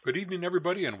Good evening,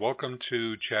 everybody, and welcome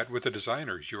to Chat with the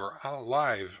Designers, your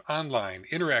live, online,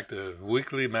 interactive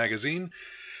weekly magazine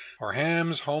for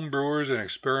hams, homebrewers, and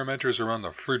experimenters around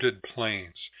the fruited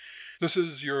plains. This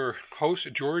is your host,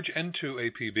 George,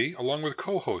 N2APB, along with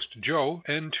co-host Joe,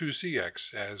 N2CX,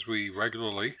 as we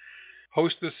regularly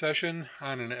host this session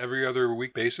on an every other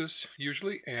week basis,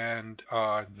 usually, and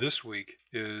this week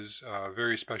is a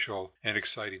very special and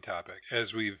exciting topic.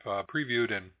 As we've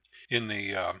previewed in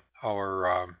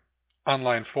our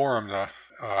online forum, the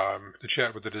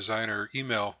Chat with the Designer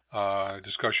email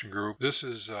discussion group.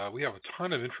 We have a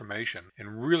ton of information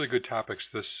and really good topics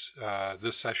this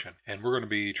session, and we're going to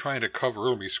be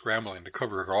scrambling to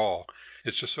cover it all.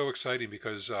 It's just so exciting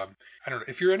because I don't know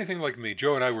if you're anything like me.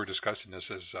 Joe and I were discussing this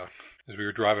as we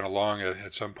were driving along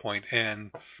at some point,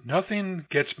 and nothing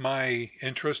gets my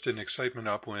interest and excitement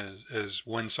up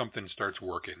when something starts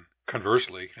working.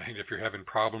 Conversely, I think if you're having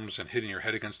problems and hitting your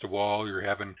head against the wall,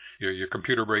 your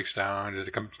computer breaks down, it's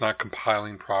not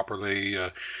compiling properly,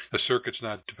 the circuit's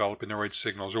not developing the right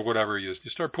signals or whatever, you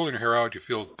start pulling your hair out, you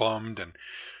feel bummed.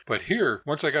 But here,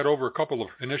 once I got over a couple of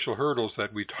initial hurdles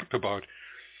that we talked about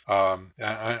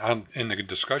in the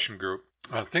discussion group,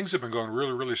 things have been going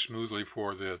really, really smoothly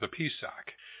for the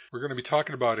PSoC. We're going to be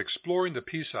talking about exploring the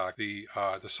PSoC,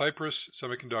 the Cypress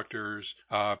Semiconductors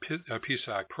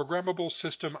PSoC programmable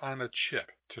system on a chip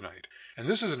tonight. And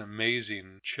this is an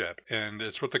amazing chip, and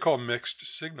it's what they call mixed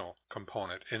signal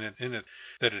component. And in it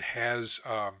that it has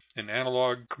an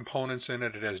analog components in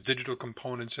it, it has digital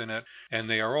components in it, and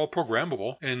they are all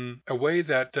programmable in a way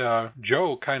that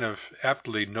Joe kind of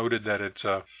aptly noted that it's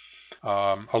a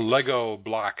Lego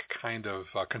block kind of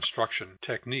construction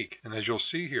technique. And as you'll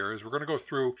see here, is we're going to go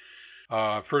through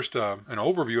first an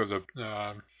overview of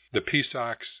the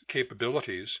PSoC's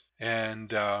capabilities, and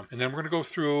then we're going to go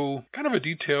through kind of a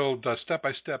detailed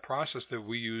step-by-step process that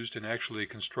we used in actually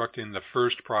constructing the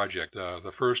first project,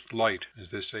 the first light, as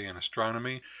they say in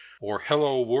astronomy, or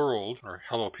Hello World, or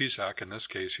Hello PSoC in this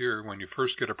case here, when you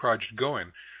first get a project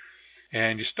going.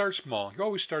 And you start small. You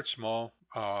always start small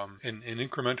and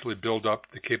incrementally build up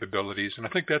the capabilities. And I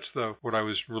think that's what I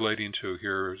was relating to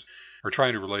here, or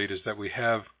trying to relate, is that we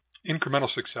have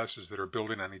incremental successes that are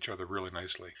building on each other really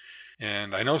nicely.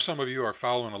 And I know some of you are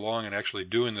following along and actually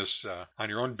doing this on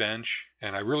your own bench,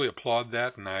 and I really applaud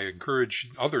that, and I encourage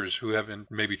others who haven't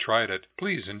maybe tried it,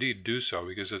 please indeed do so,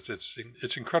 because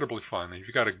it's incredibly fun. And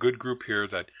you've got a good group here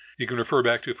that you can refer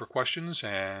back to for questions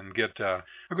and get a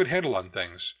good handle on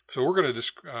things. So we're going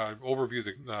to overview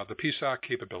the PSoC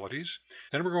capabilities.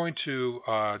 Then we're going to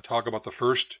talk about the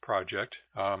first project.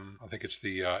 I think it's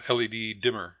the LED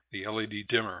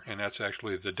dimmer, and that's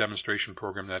actually the demonstration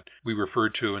program that we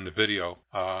referred to in the video,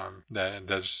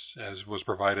 as was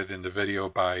provided in the video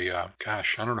by, I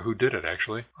don't know who did it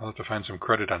actually. I'll have to find some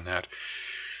credit on that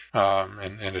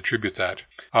and attribute that.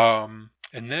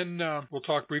 And then we'll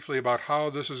talk briefly about how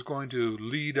this is going to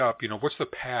lead up, what's the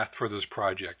path for this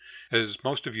project. As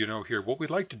most of you know here, what we'd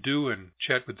like to do in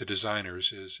Chat with the Designers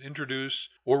is introduce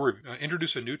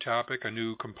a new topic, a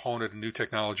new component, a new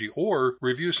technology, or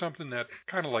review something that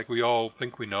kind of like we all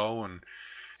think we know, and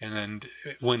then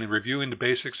when reviewing the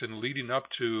basics and leading up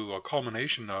to a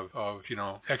culmination of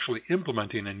actually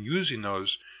implementing and using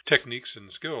those techniques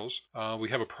and skills, we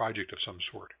have a project of some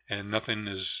sort. And nothing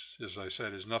is, as I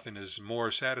said, nothing is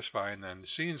more satisfying than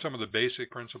seeing some of the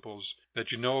basic principles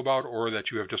that you know about or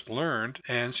that you have just learned,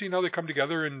 and seeing how they come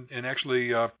together and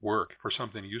actually work for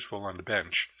something useful on the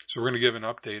bench. So we're going to give an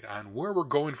update on where we're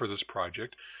going for this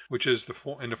project, which is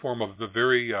in the form of a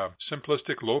very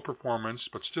simplistic, low performance,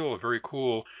 but still a very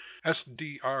cool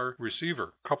SDR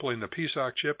receiver, coupling the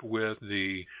PSoC chip with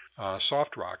the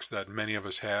soft rocks that many of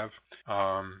us have,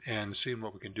 and seeing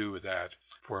what we can do with that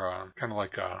for kind of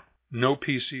like a no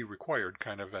PC required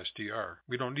kind of SDR.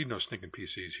 We don't need no stinking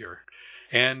PCs here.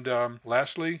 And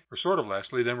lastly,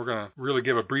 then we're going to really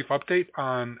give a brief update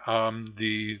on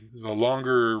the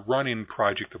longer running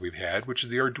project that we've had, which is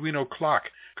the Arduino clock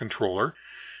controller.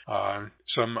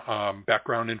 Some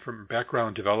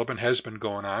background development has been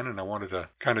going on, and I wanted to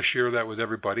kind of share that with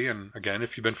everybody. And again,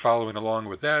 if you've been following along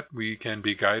with that, we can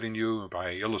be guiding you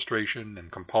by illustration and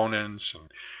components. And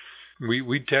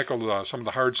we tackle some of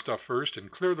the hard stuff first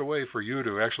and clear the way for you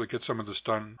to actually get some of this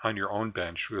done on your own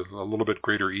bench with a little bit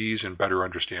greater ease and better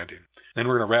understanding. Then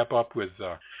we're going to wrap up with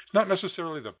not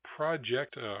necessarily the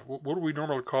project. What do we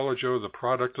normally call it, Joe? The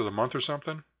product of the month or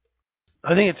something?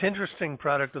 I think it's interesting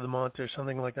product of the month or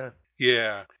something like that.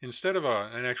 Yeah, instead of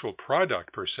an actual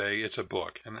product per se, it's a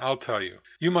book. And I'll tell you,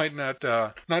 you might not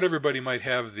everybody might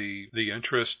have the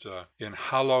interest in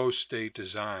hollow state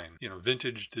design,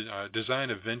 vintage design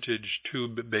of vintage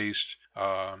tube-based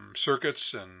circuits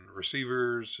and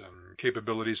receivers and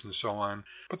capabilities and so on.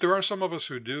 But there are some of us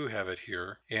who do have it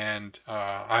here, and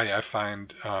I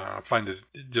find it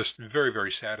just very,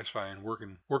 very satisfying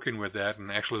working with that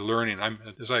and actually learning.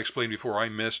 As I explained before, I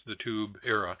missed the tube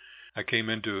era. I came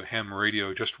into ham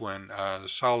radio just when the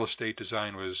solid-state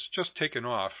design was just taken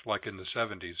off, like in the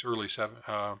 70s,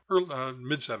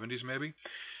 mid-70s maybe.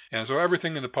 And so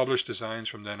everything in the published designs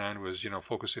from then on was,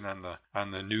 focusing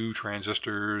on the new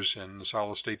transistors and the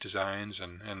solid-state designs,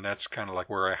 and that's kind of like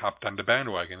where I hopped on the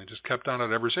bandwagon. It just kept on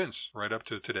it ever since, right up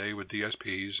to today with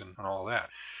DSPs and all that.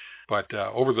 But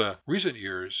over the recent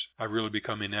years, I've really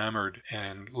become enamored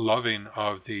and loving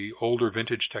of the older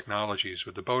vintage technologies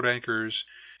with the boat anchors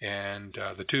and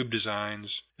the tube designs.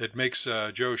 It makes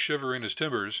Joe shiver in his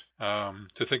timbers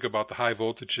to think about the high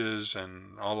voltages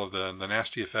and all of the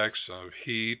nasty effects of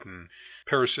heat and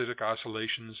parasitic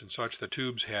oscillations and such the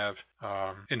tubes have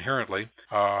inherently.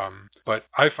 But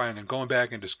I find in going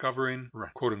back and discovering,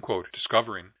 quote unquote,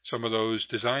 discovering some of those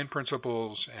design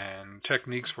principles and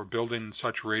techniques for building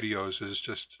such radios is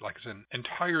just like it's an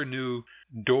entire new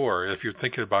door. If you're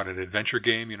thinking about an adventure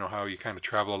game, you know how you kind of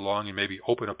travel along and maybe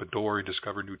open up a door and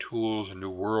discover new tools, a new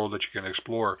world that you can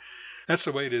explore. That's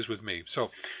the way it is with me. So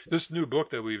this new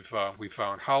book that we've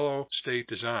found, Hollow State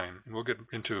Design, and we'll get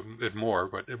into it more,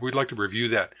 but we'd like to review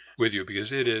that with you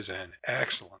because it is an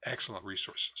excellent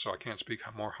resource. So I can't speak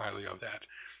more highly of that.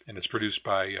 And it's produced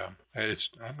by,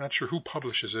 I'm not sure who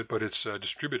publishes it, but it's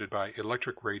distributed by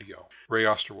Electric Radio. Ray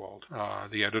Osterwald,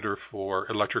 the editor for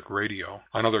Electric Radio,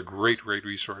 another great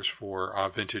resource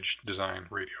for vintage design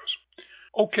radios.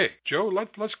 Okay, Joe,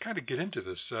 let's kind of get into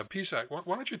this. PSoC,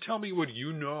 why don't you tell me what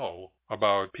you know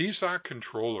about PSoC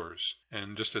controllers?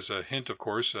 And just as a hint, of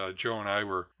course, Joe and I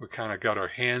we kind of got our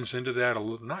hands into that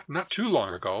not too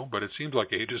long ago, but it seems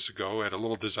like ages ago at a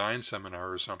little design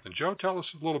seminar or something. Joe, tell us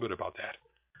a little bit about that.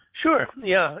 Sure.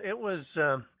 Yeah, it was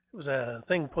a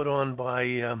thing put on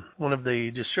by one of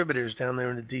the distributors down there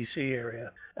in the D.C.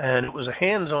 area, and it was a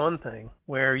hands-on thing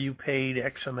where you paid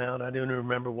X amount. I don't even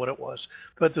remember what it was,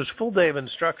 but there's a full day of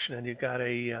instruction, and you got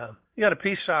a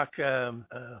PSoC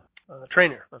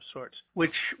trainer of sorts,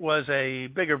 which was a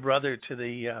bigger brother to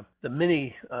the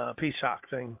mini PSoC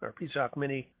thing, or PSoC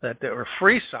mini or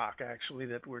FreeSoC actually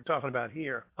that we're talking about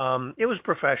here. It was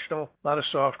professional, a lot of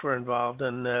software involved,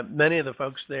 and many of the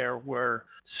folks there were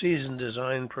seasoned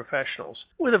design professionals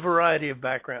with a variety of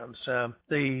backgrounds.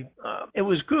 It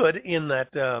was good in that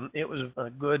it was a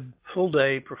good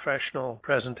full-day professional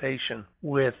presentation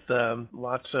with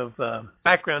lots of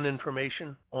background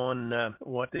information on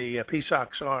what the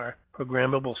PSoCs are,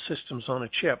 programmable systems on a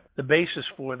chip, the basis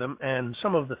for them, and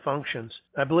some of the functions.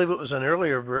 I believe it was an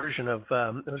earlier version of,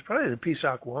 it was probably the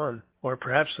PSoC 1 or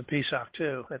perhaps the PSoC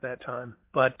 2 at that time.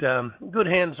 But good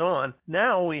hands-on.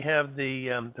 Now we have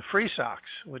the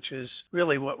FreeSoCs, which is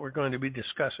really what we're going to be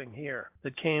discussing here,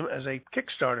 that came as a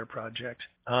Kickstarter project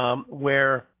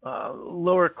where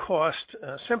lower cost,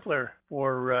 simpler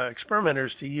for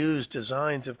experimenters to use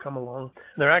designs have come along.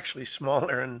 They're actually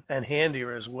smaller and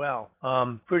handier as well.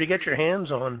 For you to get your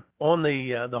hands on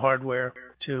the hardware,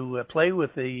 to play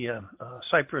with the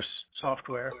Cypress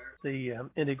software, the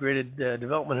integrated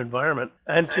development environment,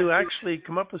 and to actually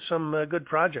come up with some good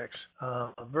projects.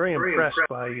 I'm very impressed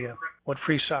by what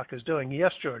FreeSoC is doing.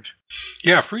 Yes, George?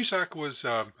 Yeah, FreeSoC was,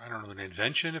 an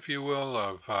invention, if you will,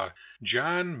 of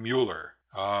John Mueller.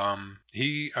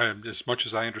 He, as much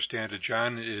as I understand it,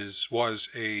 John was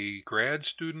a grad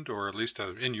student, or at least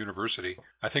in university,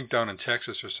 I think down in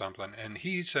Texas or something. And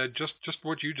he said just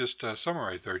what you just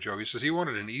summarized there, Joe. He says he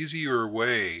wanted an easier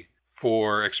way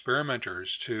for experimenters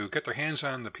to get their hands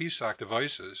on the PSoC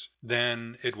devices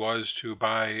than it was to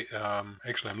buy,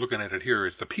 actually I'm looking at it here,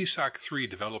 it's the PSoC 3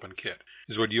 development kit,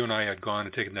 is what you and I had gone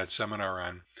and taken that seminar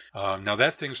on. Now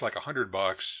that thing's like $100,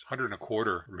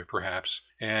 $125 perhaps,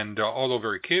 and although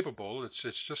very capable, it's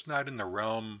just not in the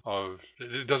realm of,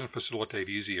 it doesn't facilitate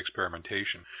easy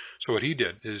experimentation. So what he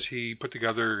did is he put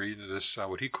together this,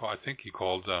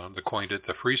 coined it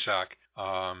the FreeSoC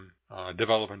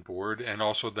development board, and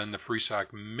also then the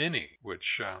FreeSoC Mini,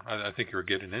 which I think you're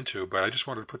getting into, but I just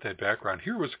wanted to put that background.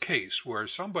 Here was a case where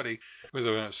somebody with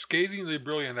a scathingly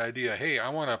brilliant idea, hey, I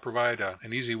want to provide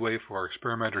an easy way for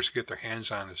experimenters to get their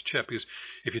hands on this chip. Because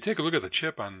if you take a look at the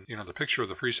chip on, the picture of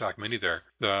the FreeSoC Mini there,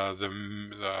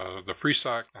 the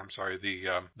PSoC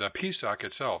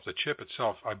itself, the chip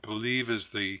itself, I believe is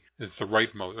the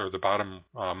rightmost or the bottom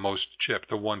most chip,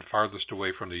 the one farthest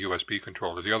away from the USB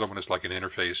controller. The other one is like an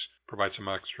interface, provides some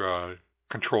extra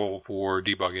control for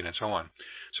debugging and so on.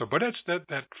 So, but it's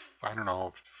that I don't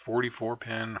know,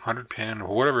 44-pin, 100-pin,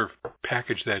 or whatever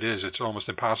package that is. It's almost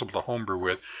impossible to homebrew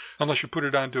with unless you put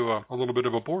it onto a little bit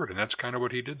of a board, and that's kind of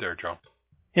what he did there, Joe.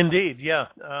 Indeed, yeah.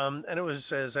 And it was,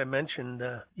 as I mentioned,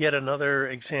 yet another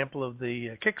example of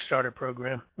the Kickstarter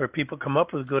program where people come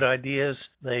up with good ideas.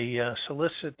 They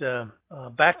solicit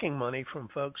backing money from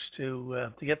folks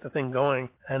to get the thing going,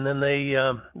 and then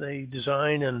they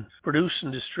design and produce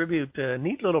and distribute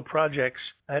neat little projects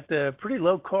at a pretty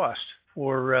low cost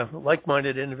for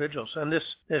like-minded individuals. And this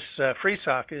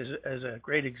PSoC is a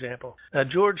great example.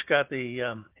 George got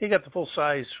the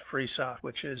full-size PSoC,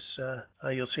 which is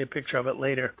you'll see a picture of it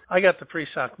later. I got the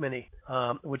PSoC Mini,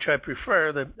 which I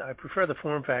prefer. I prefer the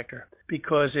form factor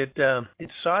because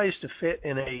it's sized to fit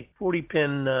in a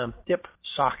 40-pin dip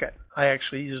socket. I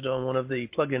actually used it on one of the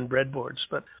plug-in breadboards,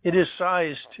 but it is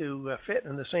sized to fit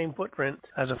in the same footprint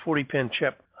as a 40-pin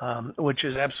chip. Which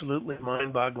is absolutely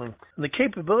mind-boggling. And the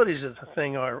capabilities of the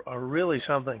thing are really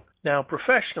something. Now,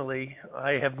 professionally,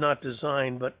 I have not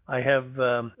designed, but I've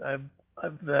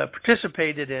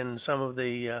participated in some of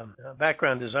the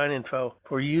background design info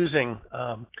for using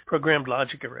programmed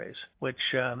logic arrays, which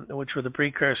were the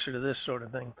precursor to this sort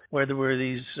of thing, where there were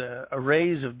these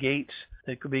arrays of gates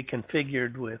that could be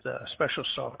configured with special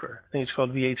software. I think it's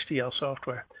called VHDL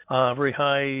software. Very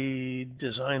high-level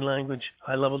design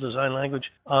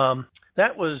language.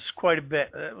 That was quite a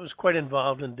bit. It was quite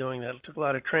involved in doing that. It took a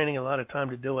lot of training, a lot of time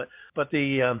to do it. But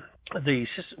the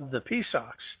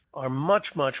PSoCs are much,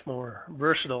 much more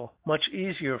versatile, much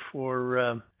easier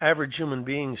for average human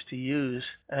beings to use,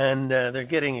 and they're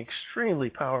getting extremely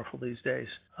powerful these days.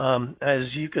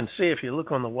 As you can see, if you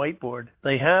look on the whiteboard,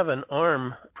 they have an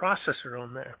ARM processor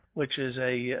on there, which is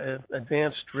a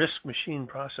advanced RISC machine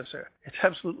processor. It's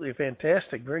absolutely a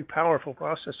fantastic, very powerful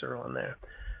processor on there.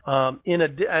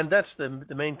 And that's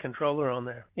the main controller on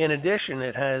there. In addition,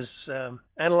 it has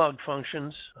analog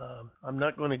functions. I'm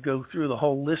not going to go through the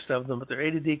whole list of them, but they're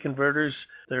A to D converters,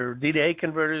 they're D to A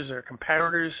converters, they're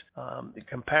comparators.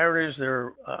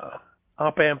 They're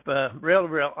op-amp,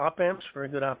 rail-to-rail op-amps, very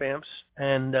good op-amps,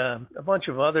 and a bunch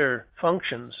of other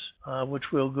functions,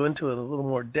 which we'll go into in a little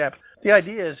more depth. The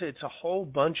idea is it's a whole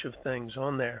bunch of things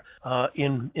on there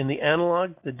in the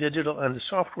analog, the digital, and the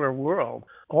software world,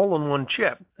 all in one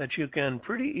chip that you can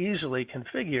pretty easily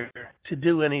configure to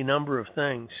do any number of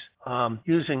things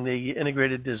using the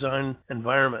integrated design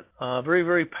environment. Very,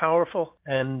 very powerful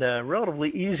and relatively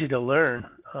easy to learn.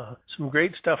 Some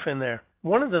great stuff in there.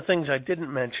 One of the things I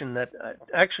didn't mention that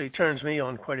actually turns me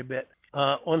on quite a bit,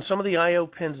 on some of the I/O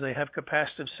pins, they have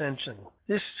capacitive sensing.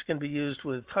 This can be used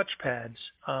with touchpads,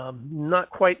 not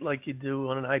quite like you do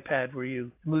on an iPad where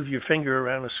you move your finger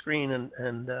around a screen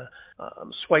and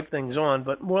swipe things on,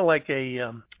 but more like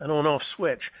an on-off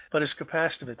switch. But it's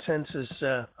capacitive. It senses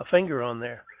a finger on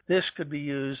there. This could be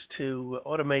used to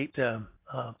automate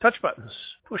touch buttons,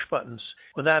 push buttons,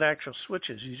 without actual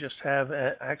switches. You just have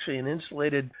actually an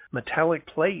insulated metallic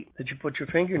plate that you put your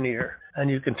finger near, and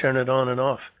you can turn it on and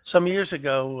off. Some years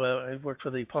ago, I worked for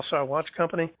the Pulsar watch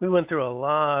company. We went through a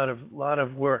lot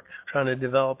of work trying to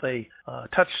develop a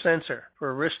touch sensor for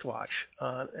a wristwatch,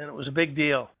 and it was a big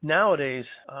deal. Nowadays,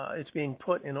 it's being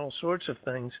put in all sorts of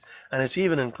things, and it's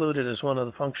even included as one of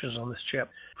the functions on this chip.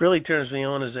 It really turns me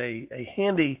on as a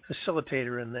handy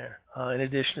facilitator in there, in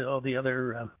addition to all the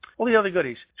other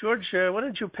goodies. George, why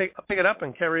don't you pick it up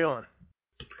and carry on?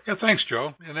 Yeah, thanks,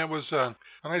 Joe. And that was a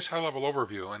nice high-level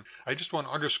overview. And I just want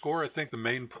to underscore, I think the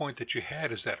main point that you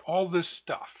had is that all this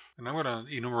stuff, and I'm going to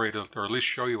enumerate it, or at least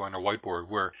show you on a whiteboard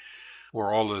where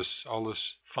all this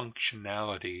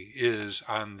functionality is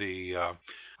on the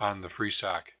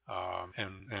PSoC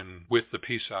and with the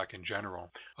PSoC in general.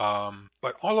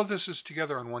 But all of this is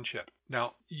together on one chip.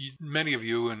 Now, many of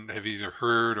you have either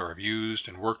heard or have used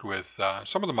and worked with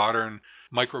some of the modern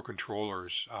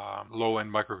microcontrollers,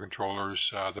 low-end microcontrollers,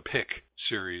 the PIC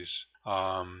series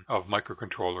of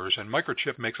microcontrollers, and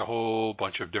Microchip makes a whole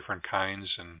bunch of different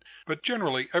kinds, but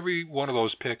generally every one of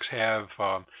those PICs have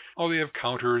they have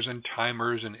counters and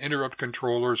timers and interrupt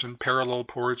controllers and parallel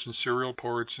ports and serial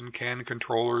ports and CAN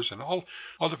controllers and all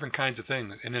different kinds of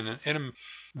things. And in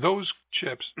those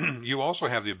chips, you also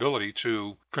have the ability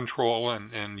to control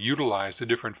and utilize the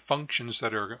different functions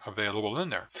that are available in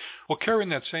there. Well, carrying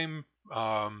that same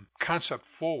concept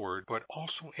forward, but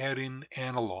also adding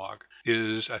analog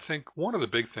is, I think, one of the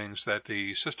big things that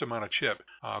the system on a chip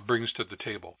brings to the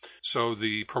table. So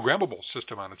the programmable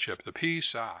system on a chip, the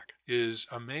PSoC, is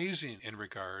amazing in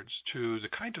regards to the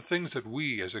kind of things that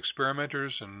we as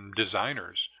experimenters and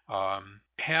designers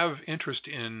have interest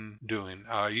in doing.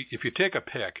 If you take a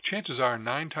PIC, chances are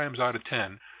 9 times out of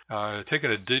 10,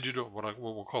 taking a digital, what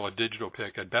we'll call a digital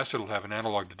PIC. At best, it'll have an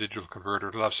analog to digital converter.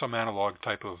 It'll have some analog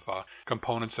type of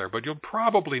components there, but you'll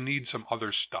probably need some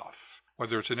other stuff,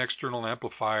 whether it's an external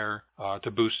amplifier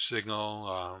to boost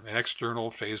signal, an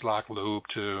external phase lock loop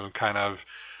to kind of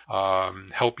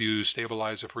help you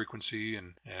stabilize the frequency,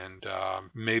 and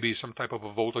maybe some type of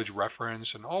a voltage reference,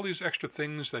 and all these extra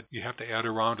things that you have to add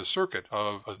around a circuit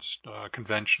of a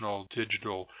conventional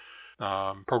digital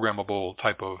programmable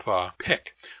type of PIC.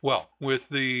 Well, with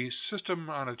the system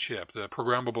on a chip, the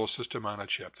programmable system on a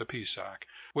chip, the PSoC,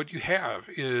 what you have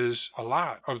is a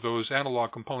lot of those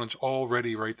analog components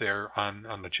already right there on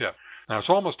the chip. Now, it's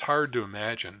almost hard to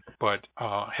imagine, but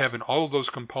having all of those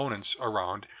components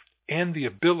around, and the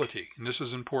ability, and this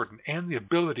is important, and the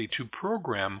ability to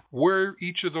program where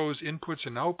each of those inputs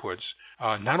and outputs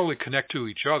not only connect to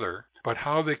each other, but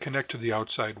how they connect to the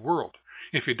outside world.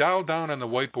 If you dial down on the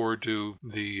whiteboard to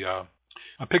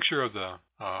a picture of the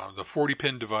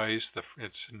 40-pin device,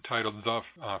 it's entitled the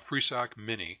PSoC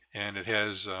Mini, and it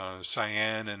has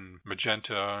cyan and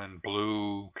magenta and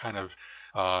blue kind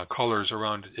of colors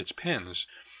around its pins.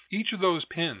 Each of those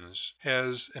pins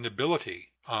has an ability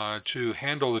to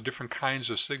handle the different kinds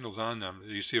of signals on them.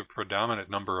 You see a predominant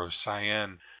number of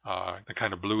cyan, the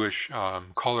kind of bluish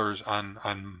colors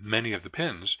on many of the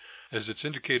pins. As it's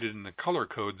indicated in the color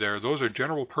code there, those are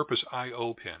general purpose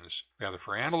I/O pins, either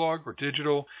for analog or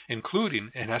digital,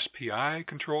 including an SPI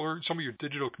controller, some of your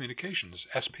digital communications,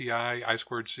 SPI,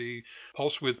 I2C,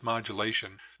 pulse width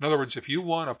modulation. In other words, if you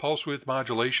want a pulse width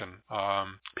modulation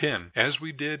pin, as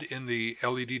we did in the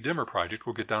LED dimmer project,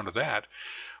 we'll get down to that.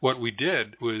 What we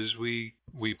did was we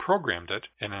programmed it,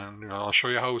 and I'll show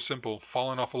you how simple,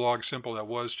 falling off a log simple that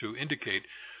was to indicate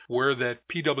where that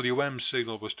PWM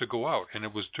signal was to go out, and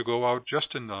it was to go out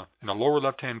just in the lower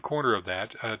left-hand corner of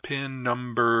that pin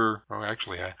number. Oh,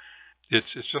 actually,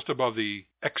 it's just above the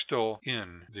Xtal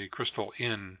in, the crystal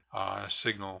in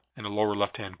signal in the lower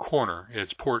left-hand corner.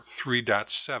 It's port 3.7,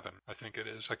 I think it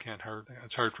is.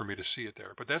 It's hard for me to see it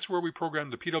there, but that's where we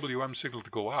programmed the PWM signal to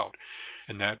go out,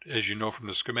 and that, as you know from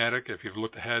the schematic, if you've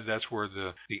looked ahead, that's where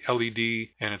the LED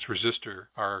and its resistor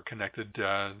are connected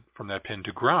from that pin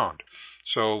to ground.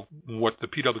 So what the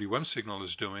PWM signal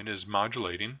is doing is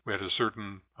modulating at a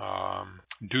certain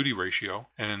duty ratio,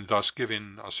 and thus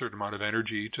giving a certain amount of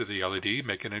energy to the LED,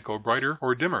 making it go brighter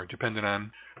or dimmer, depending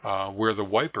on where the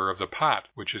wiper of the pot,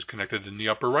 which is connected in the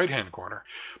upper right-hand corner.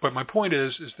 But my point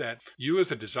is that you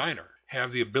as a designer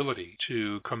have the ability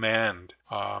to command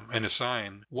and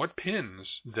assign what pins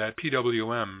that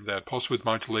PWM, that pulse width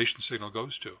modulation signal,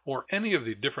 goes to, or any of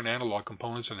the different analog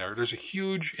components in there. There's a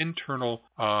huge internal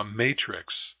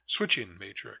matrix, switching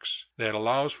matrix, that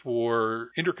allows for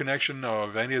interconnection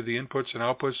of any of the inputs and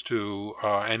outputs to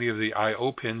any of the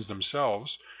I/O pins themselves,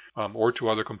 or to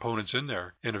other components in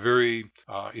there, in a very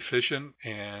efficient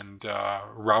and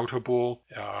routable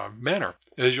manner.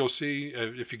 As you'll see,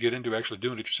 if you get into actually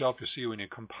doing it yourself, you'll see when you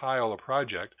compile a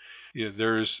project,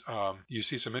 you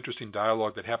see some interesting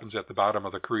dialogue that happens at the bottom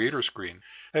of the creator screen.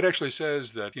 It actually says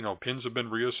that, pins have been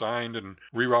reassigned and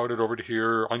rerouted over to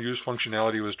here, unused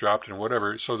functionality was dropped and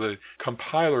whatever. So the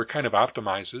compiler kind of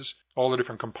optimizes all the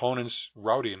different components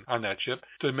routing on that chip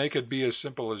to make it be as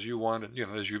simple as you want it,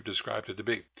 as you've described it to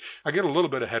be. I get a little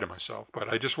bit ahead of myself, but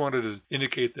I just wanted to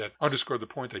indicate that, underscore the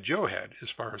point that Joe had, as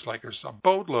far as there's a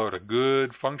boatload of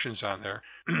good functions on there.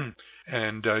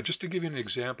 And just to give you an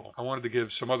example, I wanted to give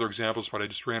some other examples, but I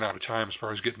just ran out of time as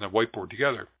far as getting the whiteboard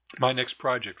together. My next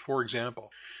project, for example,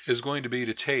 is going to be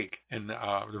to take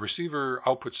the receiver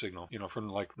output signal, from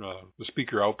the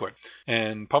speaker output,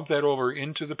 and pump that over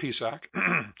into the PSoC.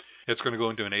 It's going to go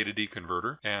into an A to D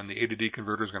converter, and the A to D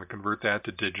converter is going to convert that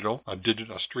to digital, a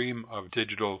stream of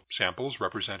digital samples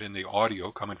representing the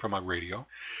audio coming from a radio.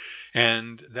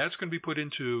 And that's going to be put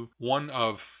into one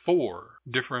of 4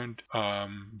 different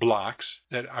blocks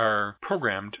that are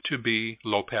programmed to be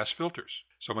low-pass filters.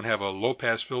 So I'm going to have a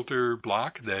low-pass filter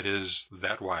block that is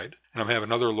that wide, and I'm going to have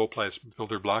another low-pass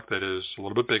filter block that is a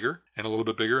little bit bigger, and a little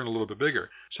bit bigger, and a little bit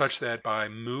bigger, such that by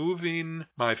moving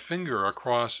my finger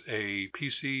across a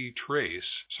PC trace,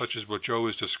 such as what Joe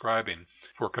is describing,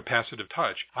 for capacitive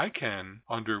touch, I can,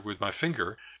 with my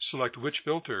finger, select which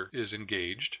filter is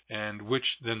engaged, and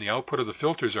which then the output of the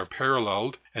filters are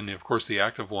paralleled, and of course the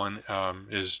active one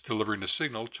is delivering the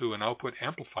signal to an output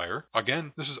amplifier.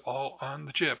 Again, this is all on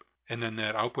the chip. And then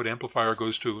that output amplifier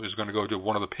is going to go to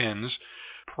one of the pins,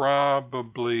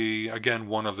 probably, again,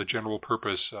 one of the general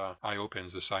purpose I/O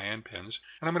pins, the cyan pins.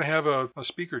 And I'm going to have a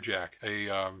speaker jack, a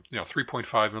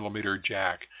 3.5 millimeter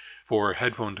jack for a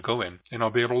headphone to go in, and I'll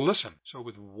be able to listen. So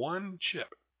with one chip,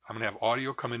 I'm going to have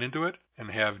audio coming into it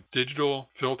and have digital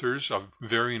filters of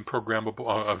varying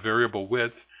programmable, variable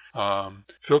width,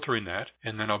 filtering that,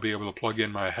 and then I'll be able to plug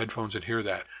in my headphones and hear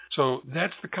that. So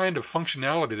that's the kind of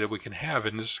functionality that we can have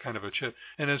in this kind of a chip,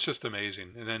 and it's just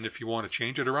amazing. And then if you want to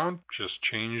change it around, just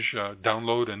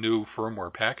download a new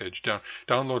firmware package,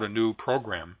 download a new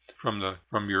program from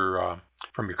your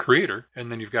creator,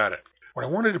 and then you've got it. What I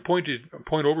wanted to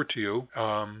point over to you,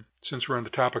 since we're on the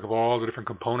topic of all the different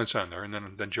components on there, and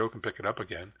then Joe can pick it up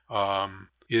again,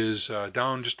 is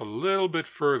down just a little bit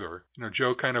further.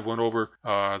 Joe kind of went over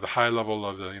the high level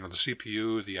of the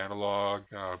CPU, the analog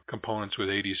components with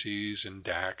ADCs and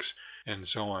DACs and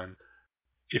so on.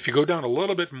 If you go down a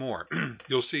little bit more,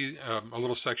 you'll see a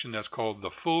little section that's called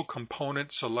the Full Component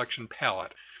Selection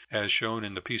Palette, as shown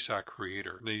in the PSoC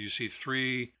creator. You see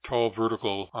 3 tall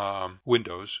vertical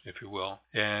windows, if you will,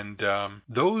 and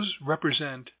those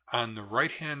represent on the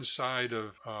right-hand side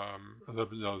of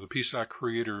the PSoC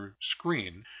creator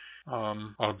screen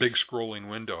a big scrolling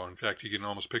window. In fact, you can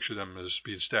almost picture them as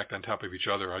being stacked on top of each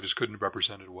other. I just couldn't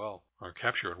represent it well or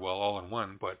capture it well all in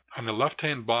one. But on the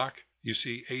left-hand block, you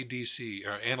see ADC,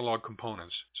 or analog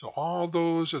components. So all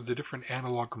those are the different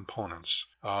analog components.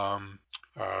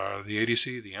 The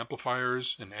ADC, the amplifiers,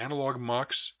 an analog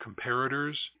mux,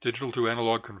 comparators, digital to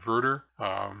analog converter.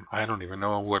 I don't even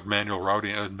know what manual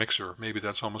routing mixer. Maybe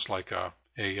that's almost like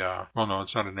well, no,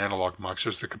 it's not an analog mux.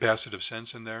 There's the capacitive sense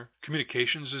in there.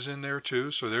 Communications is in there too.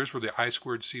 So there's where the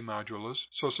I2C module is.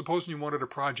 So supposing you wanted a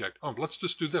project. Let's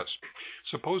just do this.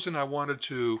 Supposing I wanted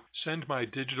to send my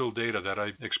digital data that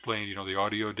I explained, the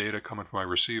audio data coming from my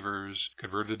receivers,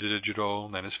 converted to digital,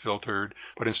 and then it's filtered.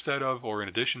 But instead of, or in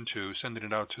addition to, sending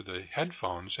it out to the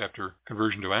headphones after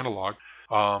conversion to analog,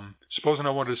 supposing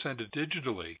I wanted to send it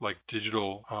digitally, like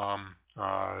digital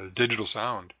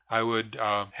sound, I would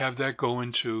have that go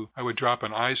into, I would drop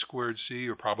an I2C,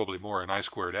 or probably more, an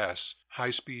I2S,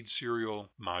 high-speed serial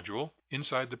module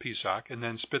inside the PSoC, and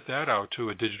then spit that out to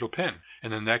a digital pin.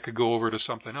 And then that could go over to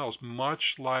something else,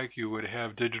 much like you would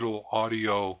have digital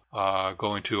audio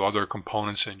going to other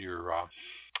components in your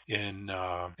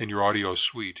audio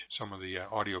suite, some of the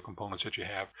audio components that you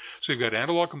have. So you've got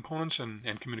analog components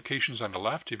and communications on the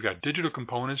left. You've got digital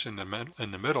components in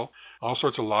the middle, all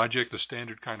sorts of logic, the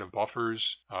standard kind of buffers,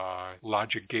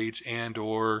 logic gates and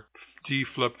or D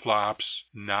flip-flops,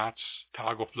 NOTs,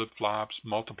 toggle flip-flops,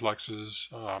 multiplexers,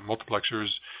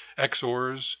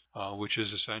 XORs, which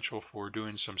is essential for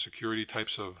doing some security type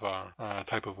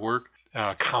of work,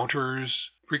 counters,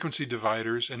 frequency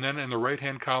dividers, and then in the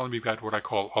right-hand column you've got what I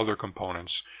call other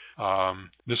components.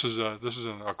 This is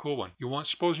a cool one.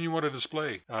 Supposing you want to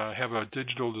display, have an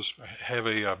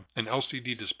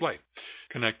LCD display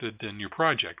connected in your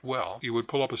project. Well, you would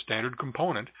pull up a standard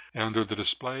component, and under the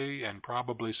display, and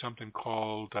probably something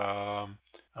called a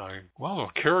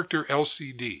character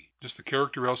LCD. Just the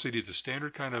character LCD, the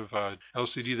standard kind of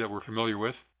LCD that we're familiar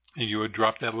with. And you would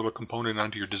drop that little component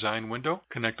onto your design window,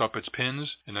 connect up its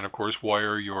pins, and then of course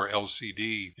wire your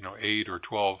LCD, 8 or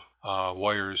 12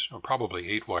 wires, or probably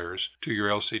 8 wires to your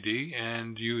LCD,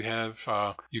 and you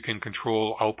can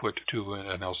control output to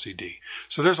an LCD.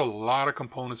 So there's a lot of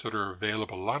components that are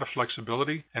available, a lot of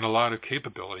flexibility and a lot of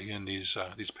capability in these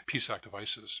PSoC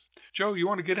devices. Joe, you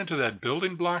want to get into that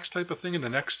building blocks type of thing in the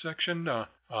next section,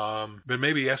 but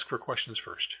maybe ask for questions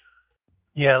first.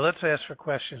 Yeah, let's ask for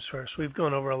questions first. We've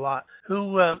gone over a lot.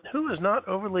 Who is not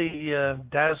overly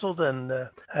dazzled and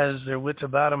has their wits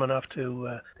about them enough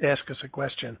to ask us a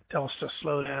question? Tell us to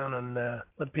slow down and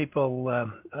let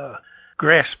people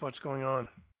grasp what's going on.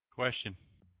 Question.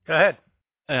 Go ahead.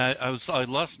 I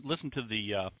listened to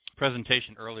the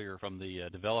presentation earlier from the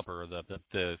developer,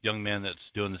 the young man that's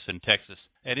doing this in Texas.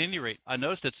 At any rate, I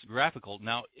noticed it's graphical.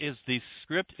 Now, is the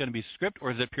script going to be script,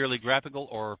 or is it purely graphical,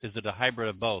 or is it a hybrid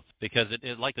of both? Because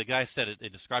it like the guy said,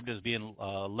 it described it as being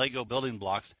Lego building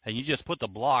blocks, and you just put the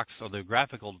blocks or the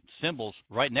graphical symbols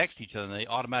right next to each other, and they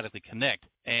automatically connect.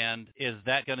 And is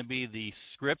that going to be the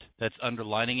script that's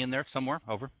underlining in there somewhere?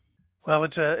 Over. Well,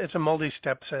 it's a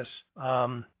multi-step process.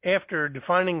 After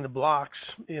defining the blocks,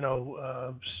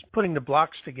 putting the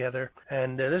blocks together,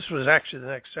 and this was actually the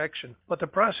next section. But the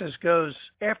process goes,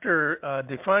 after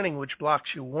defining which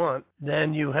blocks you want,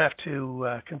 then you have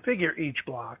to configure each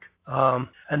block.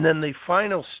 And then the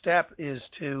final step is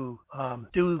to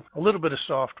do a little bit of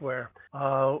software.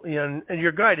 And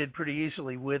you're guided pretty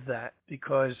easily with that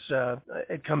because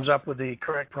it comes up with the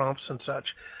correct prompts and such.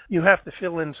 You have to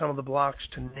fill in some of the blocks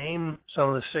to name some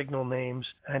of the signal names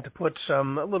and to put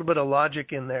some little bit of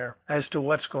logic in there as to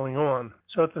what's going on.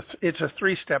 So it's a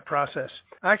three-step process.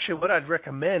 Actually, what I'd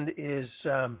recommend is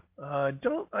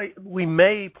we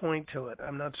may point to it.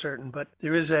 I'm not certain, but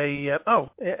there is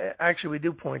actually we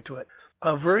do point to it.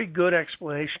 A very good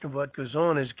explanation of what goes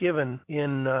on is given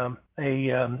in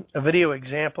a video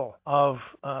example of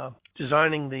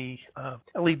designing the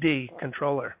LED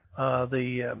controller,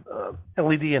 the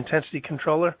LED intensity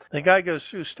controller. The guy goes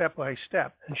through step by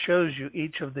step and shows you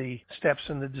each of the steps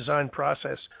in the design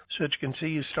process, so that you can see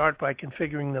you start by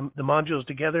configuring the modules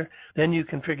together, then you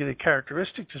configure the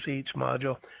characteristics of each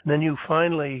module, and then you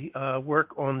finally work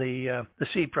on the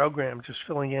C program, just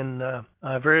filling in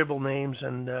variable names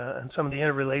and some of the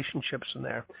interrelationships in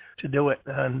there to do it.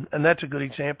 And that's a good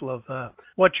example of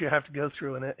what you have to go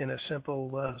through in a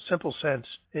simple sense.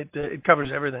 It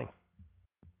covers everything.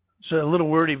 It's a little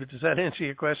wordy, but does that answer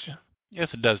your question? Yes,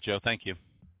 it does, Joe. Thank you.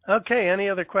 Okay, any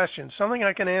other questions? Something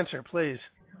I can answer, please.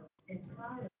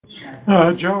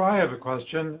 Joe, I have a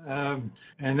question,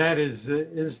 and that is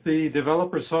the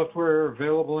developer software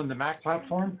available in the Mac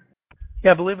platform?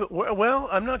 Yeah, well,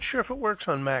 I'm not sure if it works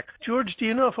on Mac. George, do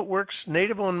you know if it works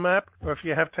native on Mac or if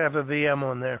you have to have a VM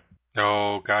on there?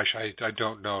 Oh, gosh, I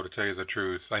don't know, to tell you the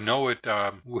truth. I know it,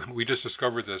 we just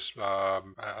discovered this,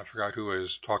 I forgot who I was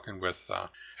talking with,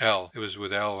 Al. It was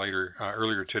with Al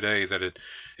earlier today, that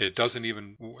it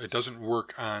doesn't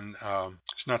work on,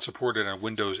 it's not supported on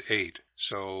Windows 8.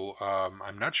 So,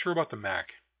 I'm not sure about the Mac.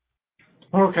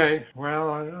 Okay, well,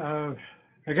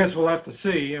 I guess we'll have to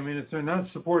see. I mean, if they're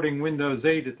not supporting Windows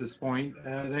 8 at this point,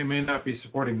 they may not be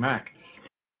supporting Mac.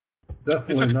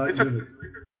 Definitely not Unix.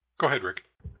 Go ahead, Rick.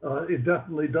 It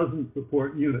definitely doesn't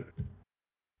support Unix.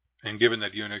 And given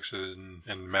that Unix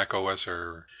and Mac OS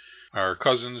are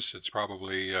cousins, it's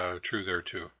probably true there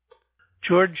too.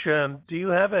 George, do you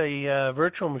have a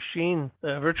virtual machine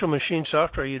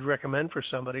software you'd recommend for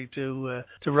somebody to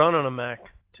run on a Mac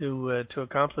to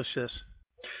accomplish this?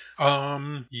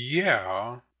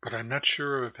 Yeah, but I'm not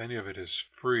sure if any of it is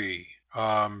free.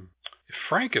 If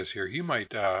Frank is here, he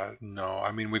might know.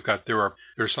 I mean,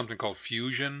 there's something called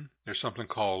Fusion. There's something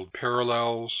called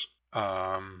Parallels.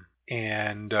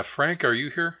 And Frank, are you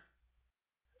here?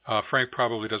 Frank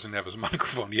probably doesn't have his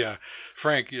microphone. Yeah,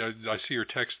 Frank, I see your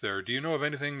text there. Do you know of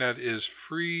anything that is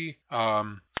free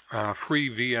VM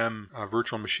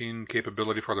virtual machine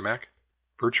capability for the Mac?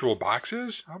 Virtual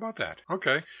boxes? How about that?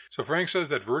 Okay. So Frank says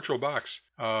that VirtualBox,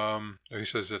 he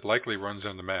says it likely runs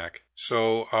on the Mac.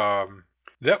 So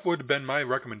that would have been my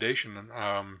recommendation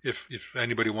if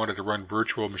anybody wanted to run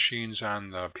virtual machines on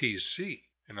the PC.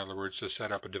 In other words, to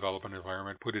set up a development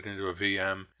environment, put it into a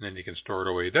VM, and then you can store it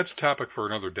away. That's a topic for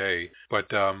another day.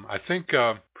 But I think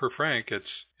per Frank,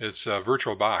 it's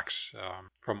VirtualBox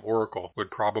from Oracle would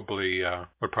probably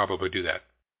do that.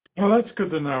 Well, that's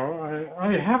good to know.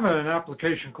 I have an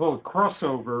application called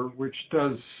Crossover, which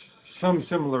does some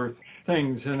similar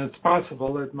things, and it's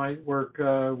possible it might work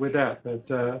with that, but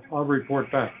I'll report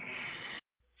back.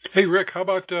 Hey, Rick, how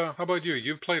about you?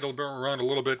 You've played around a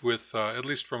little bit with, at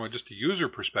least from just a user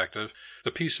perspective,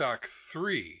 the PSoC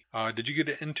 3. Did you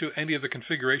get into any of the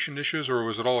configuration issues, or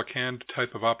was it all a canned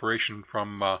type of operation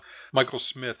from Michael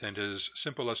Smith and his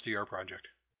Simple SDR project?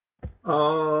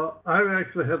 I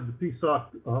actually have the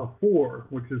PSoC 4,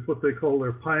 which is what they call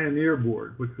their Pioneer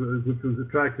board, which was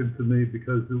attractive to me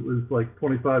because it was like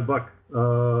 $25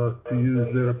 to use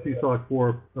their PSoC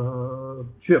 4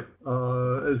 chip.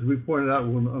 As we pointed out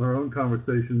on our own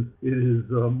conversations, it is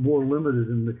more limited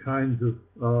in the kinds of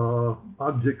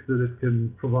objects that it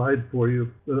can provide for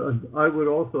you. I would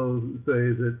also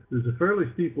say that there's a fairly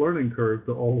steep learning curve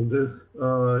to all of this.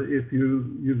 If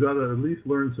you've got to at least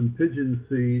learn some Pigeon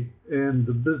C, and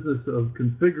the business of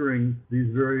configuring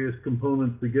these various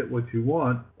components to get what you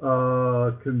want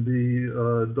can be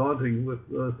daunting with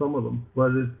some of them.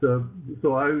 But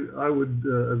so I would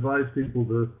advise people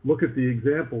to look at the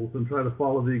examples and try to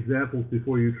follow the examples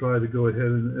before you try to go ahead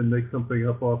and make something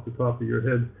up off the top of your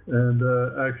head and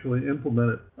actually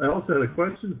implement it. I also had a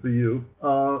question for you.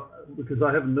 Because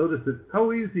I haven't noticed it.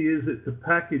 How easy is it to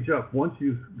package up once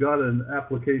you've got an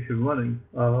application running,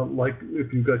 like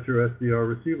if you've got your SDR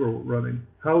receiver running?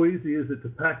 How easy is it to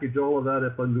package all of that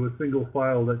up into a single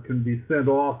file that can be sent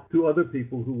off to other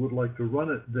people who would like to run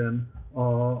it then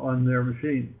on their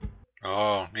machine?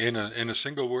 Oh, in a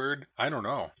single word, I don't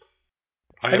know.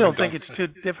 I don't think it's too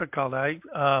difficult.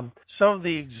 Some of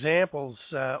the examples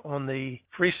on the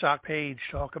PSoC page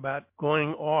talk about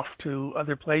going off to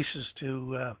other places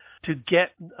to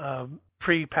get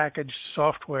pre-packaged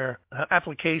software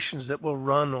applications that will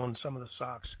run on some of the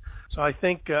SoCs. So I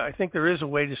think there is a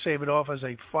way to save it off as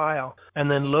a file and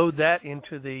then load that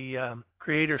into the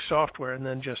Creator software and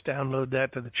then just download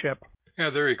that to the chip.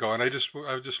 Yeah, there you go. And I just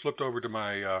flipped over to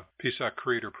my PSoC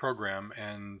Creator program,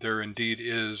 and there indeed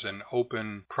is an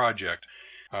open project,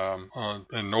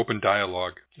 an open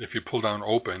dialog. If you pull down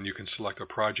Open, you can select a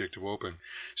project to open.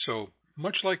 So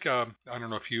much like I don't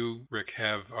know if you, Rick,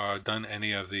 have done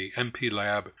any of the MP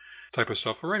Lab type of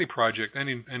stuff, or any project,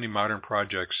 any modern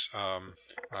projects,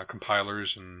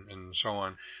 compilers and so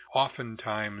on,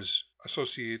 oftentimes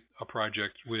associate a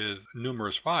project with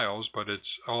numerous files, but it's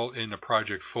all in a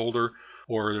project folder,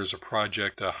 or there's a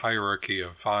project hierarchy of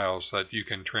files that you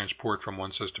can transport from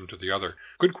one system to the other.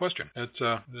 Good question.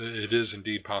 It is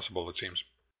indeed possible, it seems.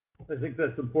 I think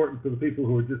that's important for the people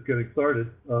who are just getting started.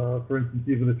 For instance,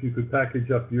 even if you could package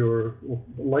up your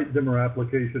light dimmer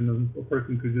application and a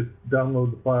person could just download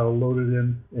the file, load it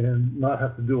in, and not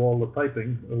have to do all the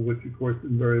typing, which of course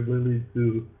invariably leads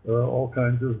to all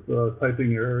kinds of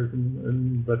typing errors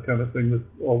and that kind of thing that's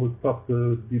always tough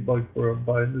to debug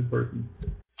by a new person.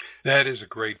 That is a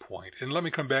great point. And let me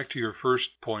come back to your first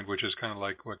point, which is kind of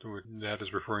like what that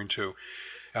is referring to.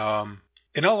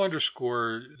 And I'll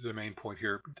underscore the main point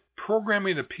here.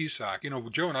 Programming the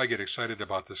PSoC, Joe and I get excited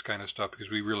about this kind of stuff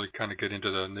because we really kind of get into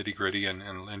the nitty-gritty and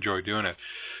enjoy doing it.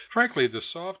 Frankly, the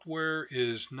software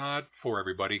is not for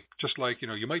everybody. Just like,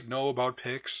 you might know about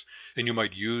PICs and you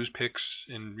might use PICs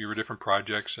in your different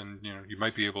projects, and, you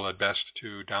might be able at best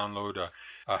to download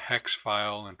a hex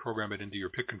file and program it into your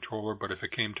PIC controller, but if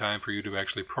it came time for you to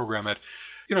actually program it,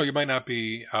 you might not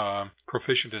be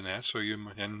proficient in that,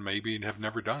 and maybe have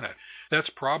never done it. That's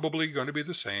probably going to be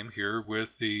the same here with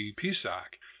the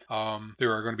PSoC.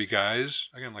 There are going to be guys,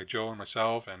 again, like Joe and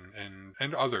myself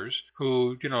and others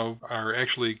who, are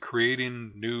actually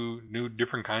creating new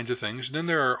different kinds of things. And then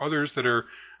there are others that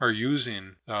are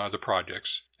using the projects.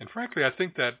 And frankly, I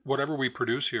think that whatever we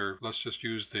produce here, let's just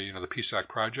use the PSoC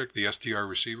project, the SDR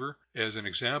receiver, as an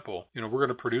example. We're going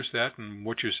to produce that, and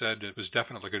what you said is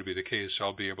definitely going to be the case.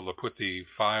 I'll be able to put the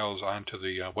files onto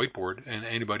the whiteboard, and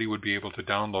anybody would be able to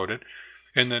download it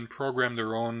and then program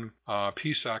their own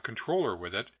PSoC controller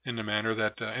with it in a manner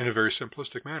that, in a very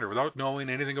simplistic manner, without knowing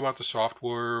anything about the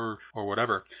software or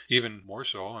whatever. Even more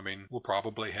so, we'll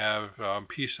probably have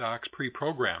PSoCs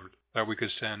pre-programmed that we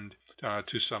could send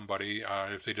to somebody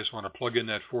if they just want to plug in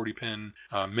that 40-pin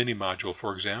mini module,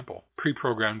 for example,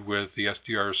 pre-programmed with the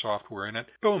SDR software in it.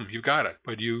 Boom, you've got it.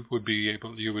 But you would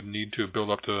need to build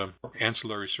up the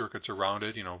ancillary circuits around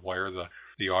it. Wire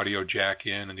the audio jack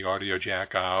in and the audio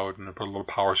jack out, and put a little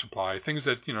power supply, things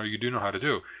that you do know how to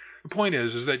do. The point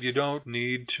is that you don't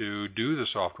need to do the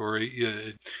software.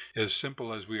 As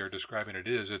simple as we are describing it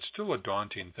is, it's still a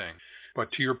daunting thing.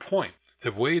 But to your point,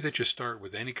 the way that you start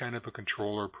with any kind of a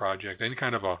controller project, any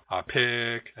kind of a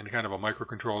PIC, any kind of a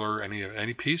microcontroller,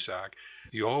 any PSoC,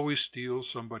 you always steal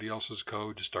somebody else's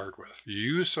code to start with. You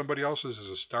use somebody else's as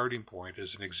a starting point, as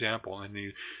an example, and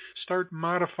you start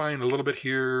modifying a little bit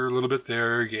here, a little bit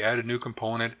there. You add a new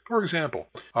component. For example,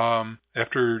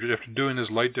 after doing this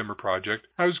light dimmer project,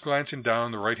 I was glancing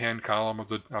down the right-hand column of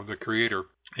the creator,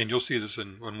 and you'll see this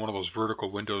in one of those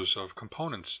vertical windows of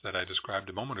components that I described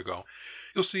a moment ago.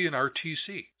 You'll see an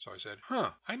RTC. So I said,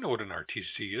 I know what an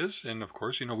RTC is. And of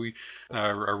course,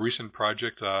 our recent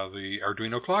project, the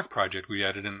Arduino clock project, we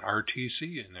added an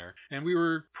RTC in there. And we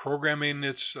were programming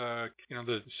its,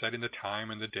 setting the time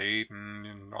and the date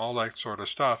and all that sort of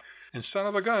stuff. And son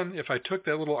of a gun, if I took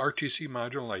that little RTC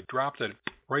module and I dropped it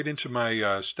right into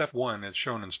my step one, it's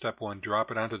shown in step one,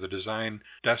 drop it onto the design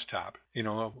desktop,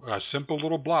 a simple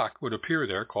little block would appear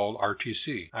there called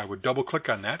RTC. I would double click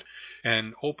on that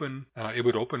and it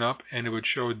would open up, and it would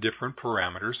show different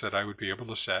parameters that I would be able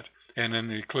to set. And then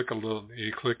you click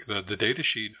the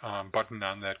datasheet button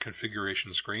on that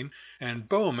configuration screen, and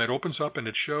boom, it opens up and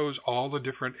it shows all the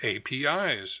different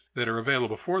APIs that are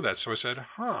available for that. So I said,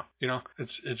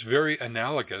 it's very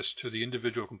analogous to the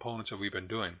individual components that we've been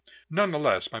doing.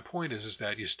 Nonetheless, my point is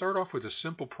that you start off with a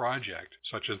simple project,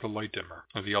 such as the light dimmer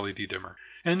or the LED dimmer,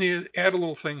 and you add a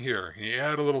little thing here, you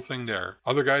add a little thing there.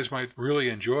 Other guys might really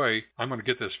enjoy, I'm going to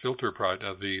get this filter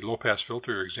the low-pass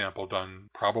filter example done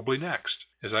probably next.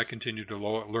 As I continue to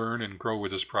learn and grow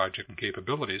with this project and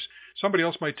capabilities, somebody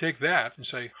else might take that and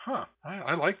say,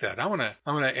 I like that. I want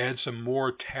to add some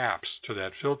more taps to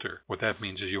that filter. What that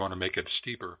means is you want to make it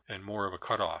steeper and more of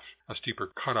a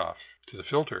steeper cutoff to the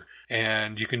filter.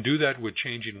 And you can do that with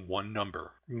changing one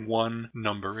number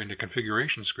in the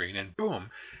configuration screen, and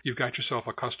boom, you've got yourself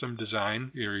a custom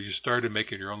design. You started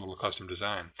making your own little custom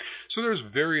design. So there's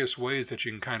various ways that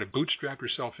you can kind of bootstrap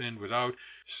yourself in without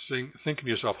thinking to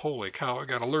yourself, holy cow, I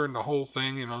got to learn the whole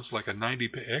thing. It's like it's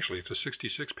a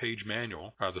 66-page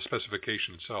manual, the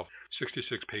specification itself,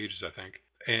 66 pages, I think.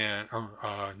 and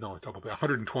no, double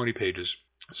 120 pages.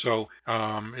 So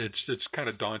it's kind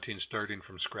of daunting starting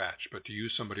from scratch, but to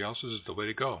use somebody else's is the way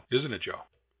to go, isn't it, Joe?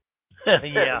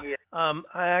 Yeah.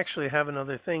 I actually have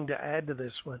another thing to add to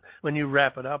this one when you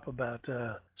wrap it up about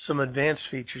some advanced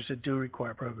features that do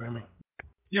require programming.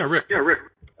 Yeah, Rick.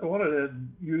 I wanted to,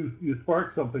 you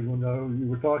sparked something when you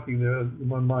were talking there in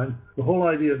my mind. The whole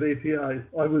idea of APIs,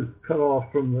 I was cut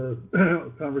off from the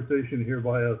conversation here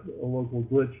by a local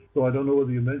glitch, so I don't know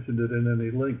whether you mentioned it in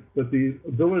any link, but the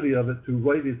ability of it to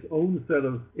write its own set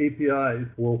of APIs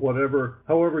or whatever,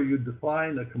 however you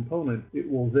define a component, it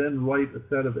will then write a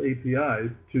set of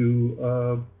APIs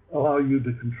to allow you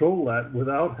to control that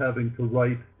without having to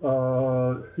write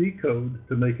C code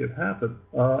to make it happen.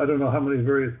 I don't know how many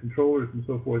various controllers and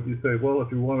so forth you say, well, if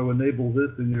you want to enable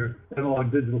this in your analog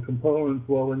digital components,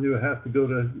 well, then you have to go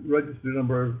to register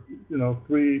number,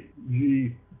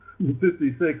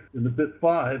 3G56 in the bit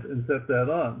 5 and set that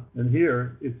on. And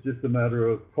here, it's just a matter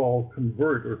of call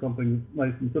convert or something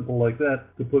nice and simple like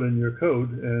that to put in your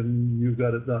code, and you've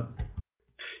got it done.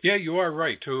 Yeah, you are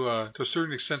right. To a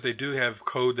certain extent, they do have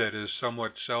code that is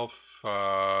somewhat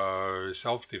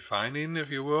self-defining,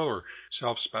 if you will, or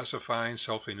self-specifying,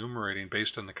 self-enumerating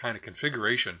based on the kind of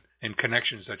configuration and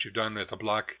connections that you've done at the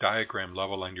block diagram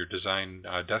level on your design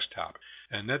desktop.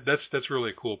 And that's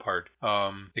really a cool part.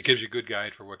 It gives you a good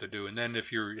guide for what to do. And then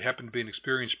if you happen to be an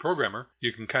experienced programmer,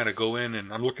 you can kind of go in,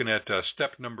 and I'm looking at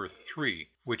step number 3,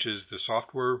 which is the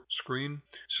software screen.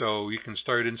 So you can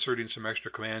start inserting some extra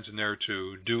commands in there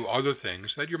to do other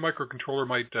things that your microcontroller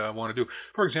might want to do.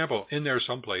 For example, in there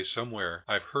someplace, somewhere,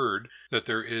 I've heard that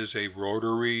there is a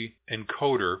rotary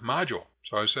encoder module.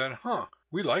 So I said,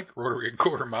 we like rotary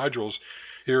encoder modules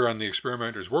here on the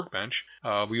experimenter's workbench.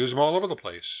 We use them all over the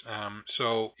place.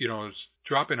 So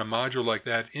dropping a module like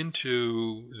that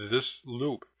into this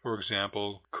loop, for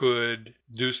example, could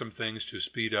do some things to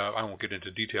speed up. I won't get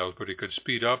into details, but it could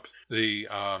speed up the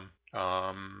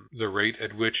rate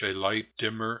at which a light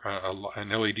dimmer, an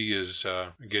LED is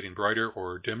getting brighter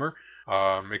or dimmer.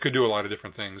 It could do a lot of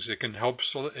different things. It can help,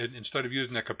 instead of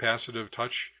using that capacitive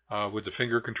touch with the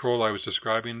finger control I was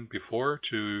describing before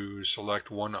to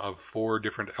select one of 4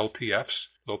 different LPFs,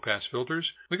 low-pass filters,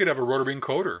 we could have a rotary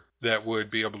encoder that would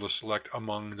be able to select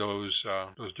among those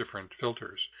different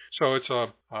filters. So it's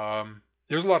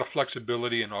there's a lot of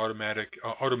flexibility and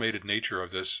automated nature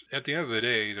of this. At the end of the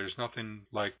day, there's nothing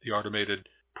like the automated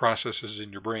processes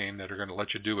in your brain that are going to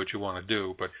let you do what you want to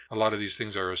do, but a lot of these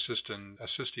things are assisting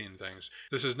things.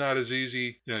 This is not as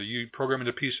easy. You programming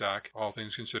a PSoC, all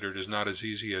things considered, is not as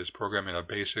easy as programming a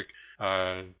basic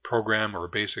program or a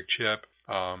basic chip.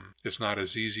 It's not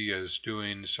as easy as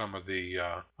doing some of the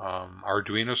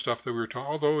Arduino stuff that we were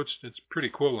talking. Although it's pretty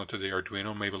equivalent to the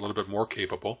Arduino, maybe a little bit more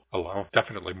capable.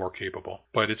 Definitely more capable.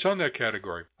 But it's on that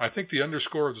category. I think the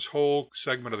underscore of this whole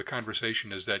segment of the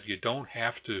conversation is that you don't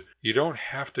have to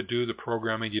do the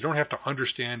programming. You don't have to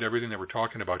understand everything that we're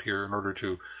talking about here in order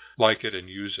to like it and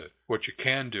use it. What you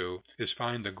can do is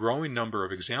find the growing number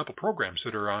of example programs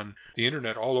that are on the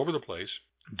internet all over the place.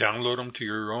 Download them to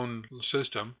your own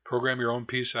system, program your own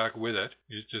PSoC with it,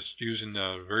 just using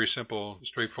very simple,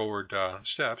 straightforward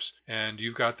steps, and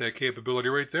you've got that capability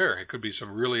right there. It could be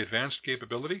some really advanced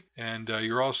capability, and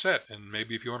you're all set. And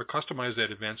maybe if you want to customize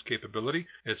that advanced capability,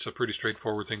 it's a pretty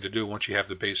straightforward thing to do once you have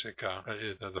the basic,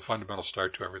 the fundamental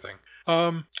start to everything.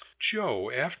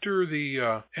 Joe, after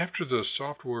the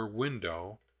software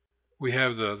window, we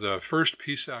have the first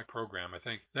PSoC program. I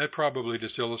think that probably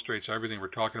just illustrates everything we're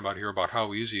talking about here about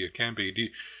how easy it can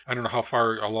be. I don't know how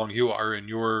far along you are in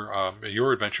your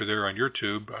adventure there on your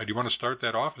tube. Do you want to start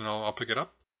that off, and I'll pick it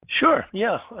up? Sure.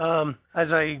 Yeah.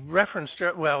 As I referenced,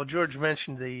 George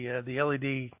mentioned the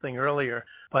LED thing earlier,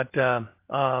 but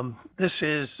this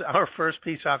is our first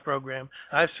PSoC program.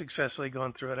 I've successfully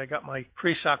gone through it. I got my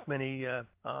PSoC Mini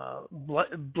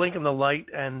blinking the light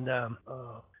and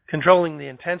controlling the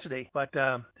intensity, but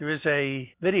there is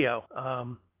a video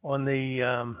on the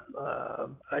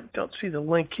I don't see the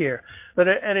link here, but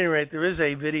at any rate, there is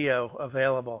a video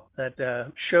available that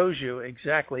shows you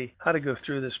exactly how to go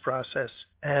through this process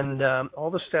and all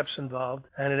the steps involved,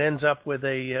 and it ends up with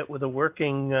a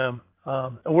working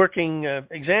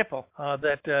example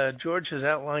that George has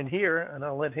outlined here, and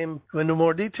I'll let him go into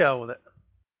more detail with it.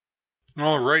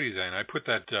 Alrighty then, I put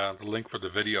that the link for the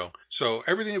video. So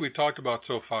everything that we talked about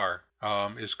so far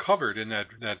is covered in that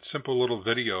simple little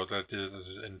video that is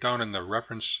down in the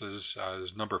references as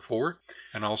number 4,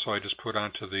 and also I just put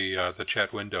onto the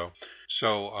chat window.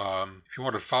 So if you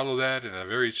want to follow that,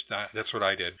 that's what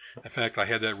I did. In fact, I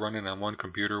had that running on one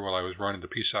computer while I was running the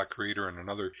PSoC Creator and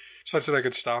another, such that I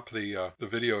could stop the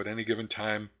video at any given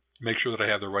time make sure that I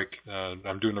have the right,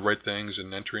 I'm doing the right things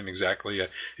and entering exactly as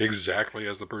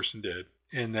the person did.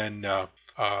 And then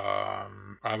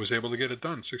I was able to get it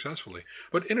done successfully.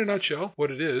 But in a nutshell,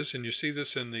 what it is, and you see this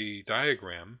in the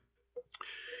diagram,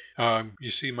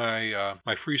 you see my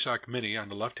PSoC Mini on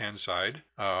the left-hand side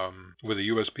with a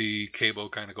USB cable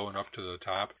kind of going up to the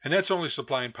top, and that's only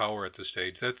supplying power at this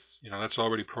stage. That's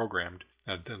already programmed.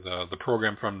 The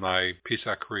program from my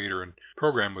PSoC creator and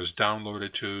program was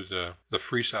downloaded to the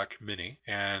PSoC Mini,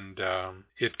 and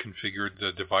it configured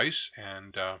the device.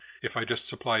 And if I just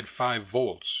supplied 5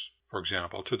 volts, for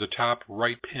example, to the top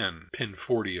right pin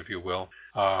 40, if you will,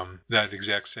 that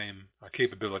exact same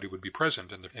capability would be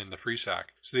present in the PSoC.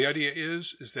 So the idea is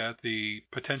that the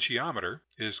potentiometer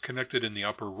is connected in the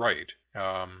upper right.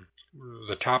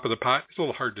 The top of the pot, it's a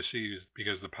little hard to see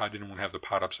because the pot didn't want to have the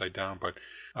pot upside down, but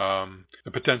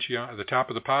the top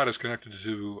of the pot is connected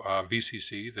to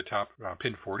VCC, the top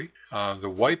pin 40. The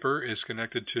wiper is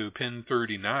connected to pin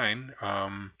 39,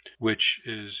 which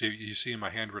is, you see in my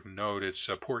handwritten note, it's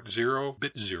port 0,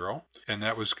 bit 0, and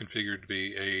that was configured to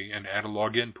be an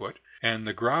analog input. And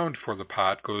the ground for the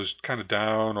pot goes kind of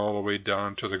down, all the way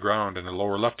down to the ground in the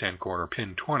lower left-hand corner,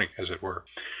 pin 20, as it were.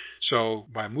 So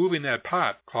by moving that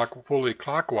pot fully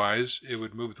clockwise, it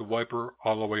would move the wiper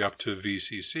all the way up to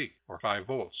VCC, or 5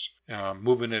 volts.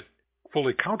 Moving it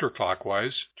fully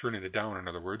counterclockwise, turning it down in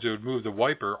other words, it would move the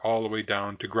wiper all the way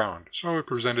down to ground. So it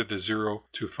presented a 0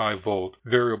 to 5 volt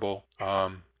variable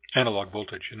analog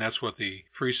voltage, and that's what the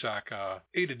PSoC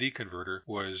A to D converter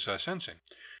was sensing.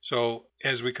 So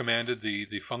as we commanded the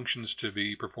functions to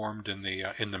be performed in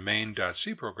the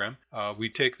main.c program, we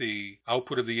take the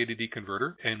output of the A to D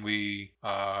converter and we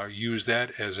use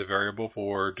that as a variable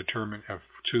for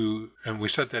and we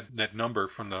set that number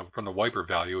from the wiper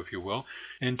value, if you will,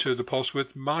 into the pulse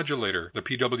width modulator, the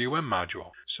PWM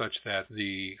module, such that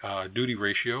the duty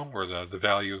ratio, or the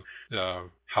value,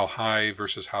 how high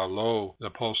versus how low the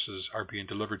pulses are being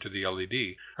delivered to the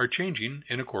LED, are changing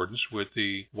in accordance with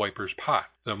the wiper's pot.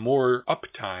 The more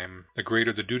uptime, the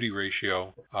greater the duty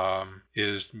ratio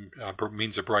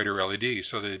means a brighter LED.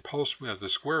 So the pulse, the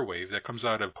square wave that comes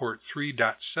out of port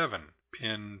 3.7,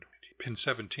 pin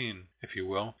 17, if you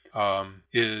will,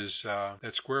 is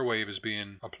that square wave is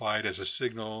being applied as a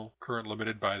signal current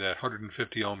limited by that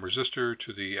 150 ohm resistor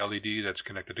to the LED that's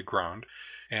connected to ground.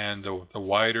 And the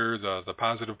wider the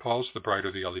positive pulse, the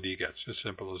brighter the LED gets. As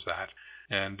simple as that.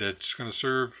 And it's going to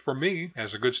serve for me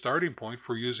as a good starting point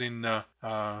for using this as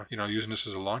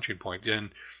a launching point. And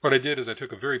what I did is I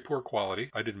took a very poor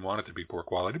quality. I didn't want it to be poor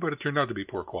quality, but it turned out to be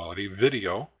poor quality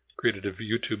video. Created a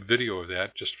YouTube video of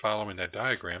that, just following that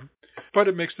diagram. But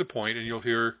it makes the point, and you'll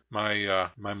hear my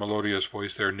melodious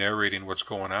voice there narrating what's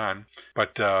going on.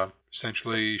 But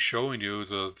essentially showing you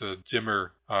the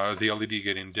dimmer, the LED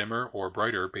getting dimmer or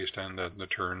brighter based on the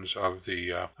turns of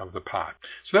the pot.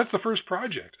 So that's the first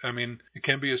project. I mean, it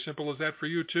can be as simple as that for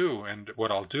you too. And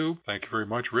what I'll do, thank you very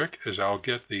much, Rick, is I'll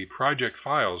get the project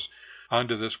files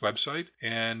onto this website,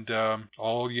 and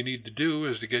all you need to do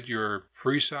is to get your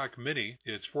PSoC Mini.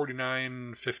 It's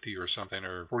 $49.50 or something,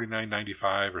 or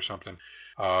 $49.95 or something,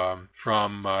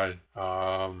 from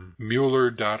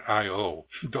Mueller.io,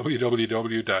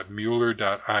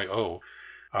 www.mueller.io.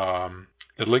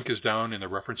 The link is down in the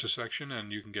references section,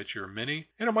 and you can get your Mini.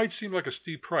 And it might seem like a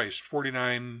steep price,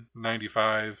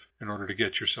 $49.95, in order to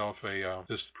get yourself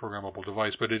this programmable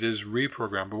device. But it is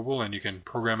reprogrammable, and you can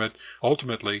program it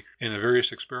ultimately in the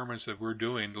various experiments that we're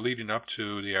doing leading up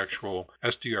to the actual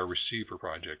SDR receiver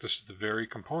project. This is the very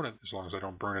component, as long as I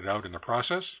don't burn it out in the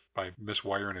process by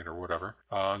miswiring it or whatever,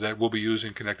 that we'll be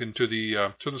using connecting to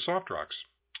the soft rocks.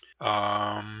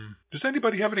 Does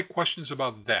anybody have any questions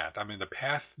about that? I mean, the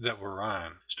path that we're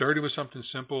on, starting with something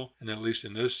simple, and at least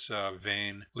in this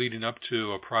vein, leading up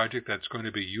to a project that's going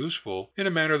to be useful in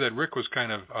a manner that Rick was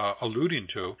kind of alluding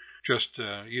to. Just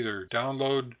either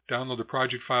download the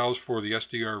project files for the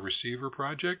SDR receiver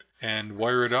project and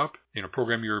wire it up,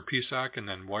 program your PSoC and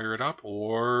then wire it up,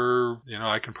 or,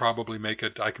 I can probably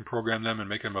I can program them and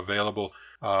make them available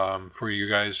for you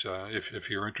guys if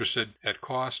you're interested at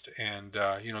cost, and,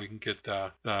 you can get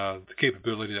the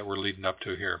capability that we're leading up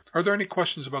to here. Are there any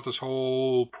questions about this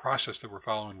whole process that we're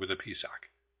following with the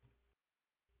PSoC?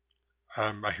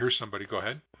 I hear somebody. Go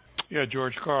ahead. Yeah,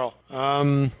 George, Carl.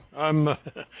 I'm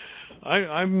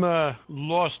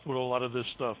lost with a lot of this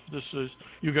stuff.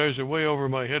 You guys are way over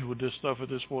my head with this stuff at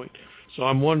this point. So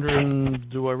I'm wondering,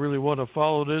 do I really want to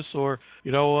follow this, or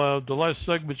the last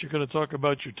segment you're going to talk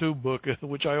about your tube book,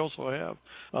 which I also have,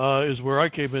 is where I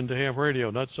came into ham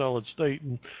radio, not solid state,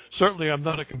 and certainly I'm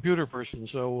not a computer person.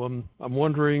 So I'm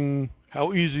wondering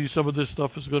how easy some of this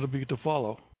stuff is going to be to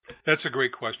follow. That's a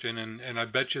great question, and I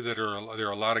bet you that there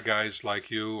are a lot of guys like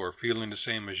you or feeling the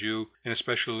same as you, and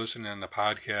especially listening on the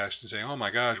podcast and saying, oh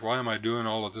my gosh, why am I doing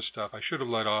all of this stuff? I should have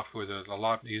let off with it a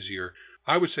lot easier.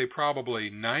 I would say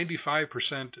probably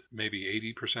 95%,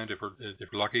 maybe 80% if we're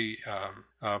lucky,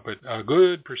 but a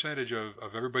good percentage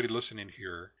of everybody listening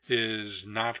here is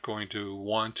not going to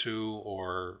want to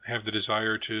or have the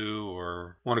desire to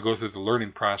or want to go through the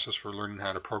learning process for learning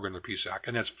how to program the PSoC,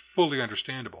 and that's fully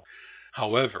understandable.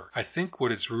 However, I think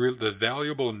what it's the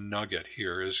valuable nugget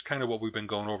here is kind of what we've been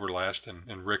going over last,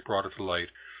 and Rick brought it to light.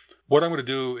 What I'm going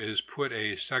to do is put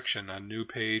a section, a new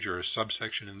page or a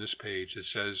subsection in this page that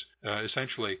says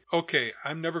essentially, okay,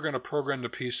 I'm never going to program the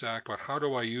PSoC, but how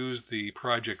do I use the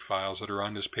project files that are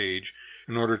on this page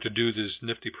in order to do this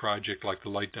nifty project like the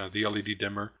LED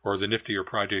dimmer, or the niftier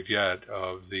project yet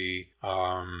of the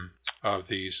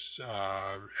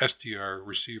SDR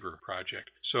receiver project.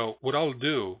 So what I'll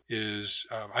do is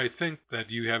I think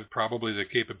that you have probably the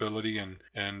capability and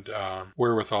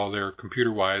wherewithal there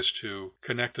computer-wise to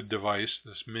connect a device,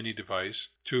 this mini device,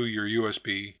 to your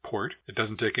USB port. It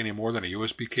doesn't take any more than a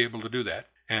USB cable to do that,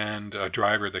 and a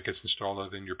driver that gets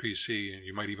installed in your PC, and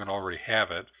you might even already have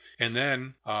it. And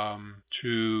then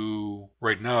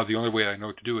right now, the only way I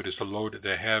know to do it is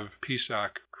to have PSoC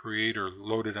Creator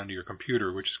loaded onto your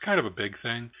computer, which is kind of a big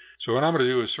thing. So what I'm going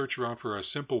to do is search around for a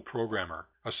simple program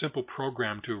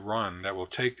to run that will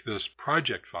take this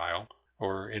project file,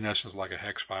 or in essence like a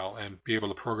hex file, and be able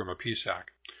to program a PSoC.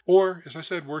 Or, as I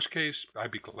said, worst case,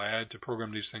 I'd be glad to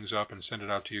program these things up and send it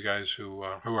out to you guys who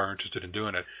are interested in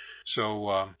doing it.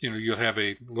 So, you'll have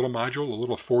a little module, a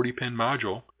little 40-pin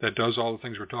module that does all the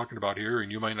things we're talking about here,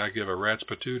 and you might not give a rat's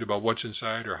patoot about what's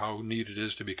inside or how neat it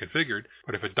is to be configured,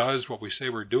 but if it does what we say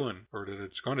we're doing, or that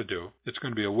it's going to do, it's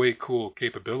going to be a way cool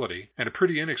capability and a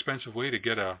pretty inexpensive way to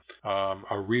get a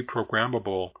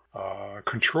reprogrammable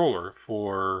controller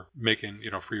for making,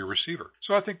 for your receiver.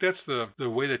 So I think that's the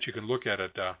way that you can look at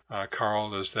it,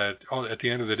 Carl, is that at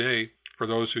the end of the day, for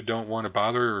those who don't want to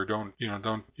bother or don't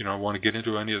want to get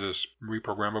into any of this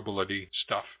reprogrammability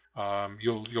stuff,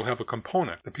 you'll have a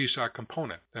component, the PSoC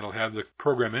component, that'll have the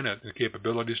program in it and the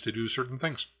capabilities to do certain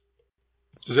things.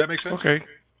 Does that make sense? Okay.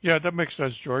 Yeah, that makes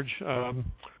sense, George.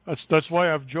 That's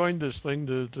why I've joined this thing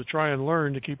to try and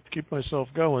learn to keep myself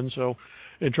going. So,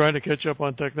 and trying to catch up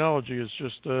on technology is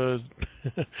just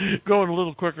going a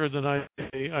little quicker than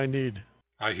I need.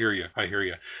 I hear you.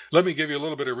 Let me give you a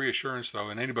little bit of reassurance, though,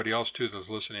 and anybody else, too, that's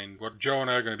listening. What Joe and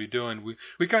I are going to be doing,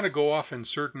 we kind of go off in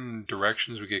certain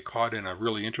directions. We get caught in a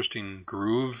really interesting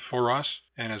groove for us.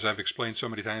 And as I've explained so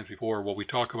many times before, what we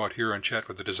talk about here on Chat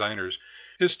with the Designers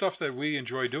is stuff that we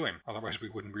enjoy doing. Otherwise, we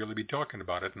wouldn't really be talking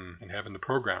about it and having the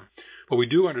program. But we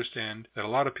do understand that a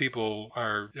lot of people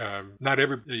are not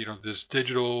this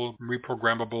digital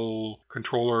reprogrammable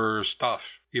controller stuff,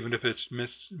 even if it's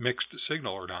mixed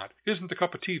signal or not, isn't the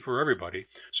cup of tea for everybody.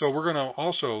 So we're going to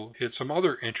also hit some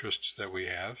other interests that we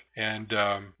have. And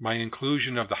my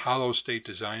inclusion of the Hollow State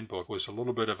Design book was a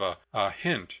little bit of a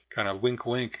hint, kind of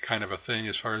wink-wink kind of a thing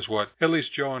as far as what at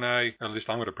least Joe and I, at least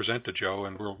I'm going to present to Joe,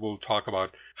 and we'll talk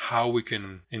about how we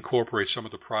can incorporate some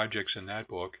of the projects in that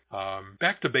book.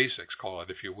 Back to basics, call it,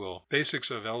 if you will. Basics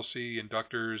of LC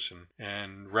inductors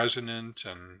and resonant,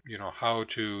 and how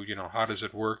does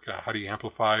it work? How do you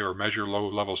amplify or measure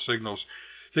low-level signals?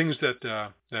 Things that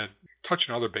touch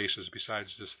on other bases besides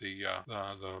just the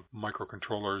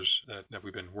microcontrollers that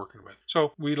we've been working with.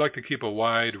 So we like to keep a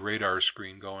wide radar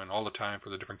screen going all the time for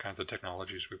the different kinds of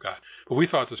technologies we've got. But we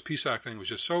thought this PSoC thing was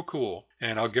just so cool,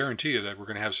 and I'll guarantee you that we're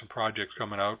going to have some projects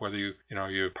coming out. Whether you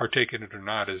partake in it or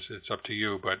not it's up to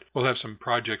you. But we'll have some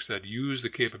projects that use the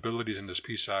capabilities in this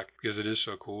PSoC because it is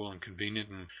so cool and convenient.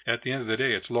 And at the end of the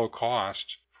day, it's low cost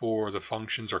for the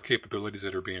functions or capabilities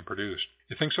that are being produced.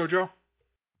 You think so, Joe?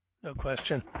 No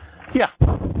question. Yeah.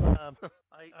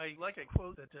 I like a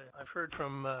quote that I've heard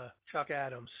from Chuck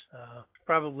Adams.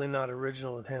 Probably not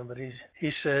original with him, but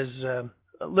he says,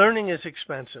 learning is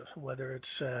expensive. Whether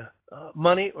it's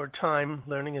money or time,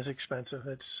 learning is expensive.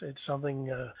 It's something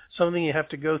you have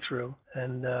to go through.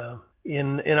 And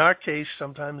in our case,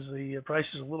 sometimes the price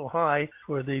is a little high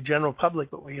for the general public,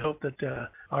 but we hope that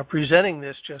our presenting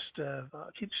this just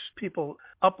keeps people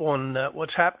up on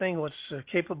what's happening, what's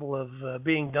capable of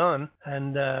being done,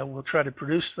 and we'll try to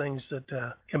produce things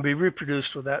that can be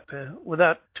reproduced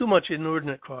without too much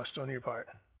inordinate cost on your part.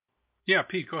 Yeah,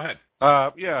 Pete, go ahead.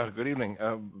 Yeah, good evening.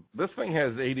 This thing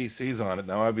has ADCs on it.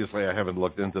 Now, obviously, I haven't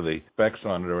looked into the specs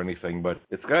on it or anything, but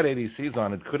it's got ADCs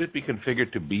on it. Could it be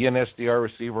configured to be an SDR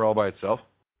receiver all by itself?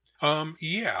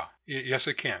 Yes,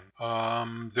 it can.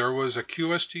 There was a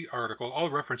QST article, I'll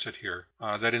reference it here,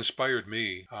 that inspired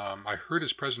me. I heard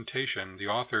his presentation. The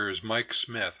author is Mike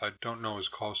Smith. I don't know his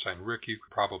call sign. Rick, you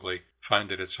could probably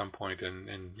find it at some point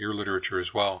in your literature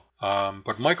as well.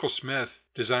 But Michael Smith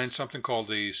designed something called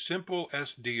the Simple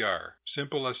SDR.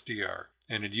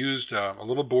 And it used a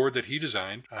little board that he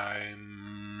designed. I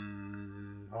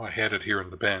had it here on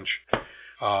the bench.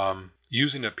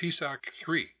 Using a PSoC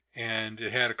 3. And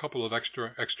it had a couple of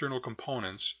external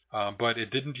components, but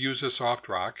it didn't use a soft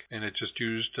rock, and it just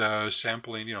used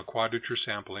sampling, quadrature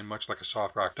sampling, much like a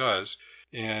soft rock does.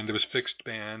 And it was fixed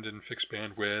band and fixed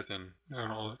bandwidth, and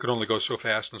it could only go so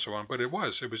fast and so on. But it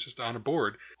was just on a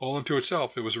board all unto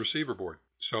itself. It was a receiver board.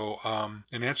 So,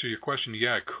 in answer to your question,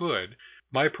 yeah, it could.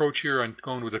 My approach here, I'm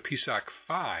going with a PSoC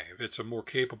 5. It's a more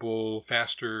capable,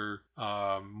 faster,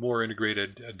 more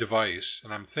integrated device.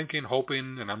 And I'm thinking,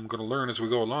 hoping, and I'm going to learn as we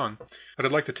go along, but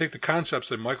I'd like to take the concepts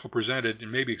that Michael presented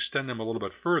and maybe extend them a little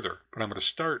bit further. But I'm going to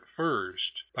start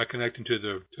first by connecting to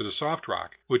the soft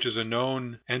rock, which is a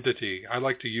known entity. I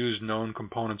like to use known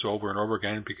components over and over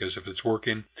again because if it's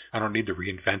working, I don't need to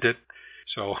reinvent it.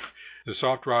 So the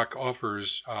soft rock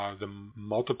offers the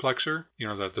multiplexer,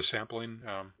 the sampling,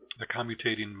 the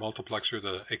commutating multiplexer,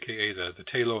 aka the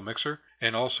Talo mixer,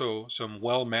 and also some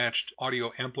well-matched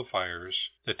audio amplifiers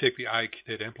that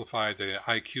that amplify the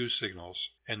IQ signals,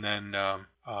 and then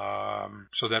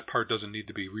so that part doesn't need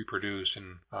to be reproduced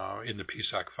in the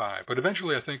PSoC 5. But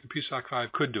eventually, I think the PSoC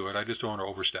 5 could do it. I just don't want to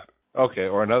overstep. Okay,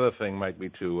 or another thing might be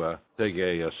to take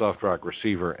a soft rock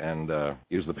receiver and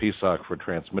use the PSoC for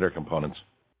transmitter components.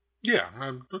 Yeah,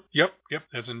 yep,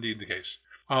 that's indeed the case.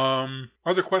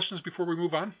 Other questions before we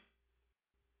move on?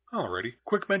 Alrighty.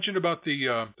 Quick mention about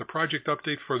the project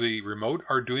update for the remote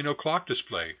Arduino clock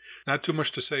display. Not too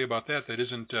much to say about that. That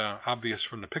isn't obvious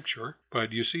from the picture,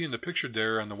 but you see in the picture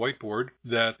there on the whiteboard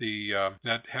that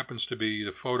that happens to be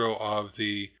the photo of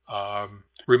the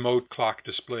remote clock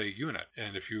display unit.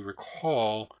 And if you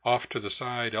recall, off to the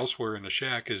side elsewhere in the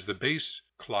shack is the base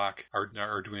clock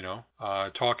Arduino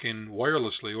talking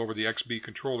wirelessly over the XB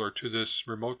controller to this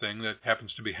remote thing that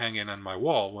happens to be hanging on my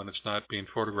wall when it's not being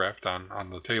photographed on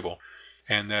the table.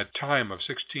 And that time of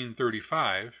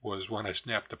 16:35 was when I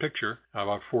snapped the picture,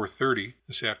 about 4:30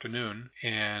 this afternoon.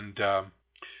 And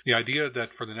the idea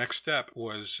that for the next step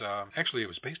was actually it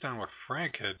was based on what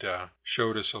Frank had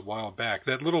showed us a while back.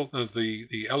 That little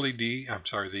the LED,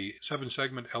 the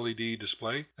 7-segment LED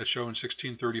display that's shown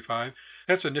 16:35.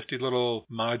 That's a nifty little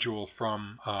module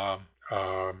from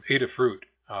Adafruit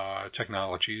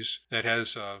Technologies that has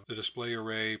the display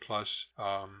array plus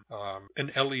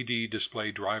an LED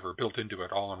display driver built into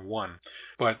it all in one.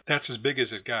 But that's as big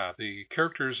as it got. The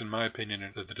characters, in my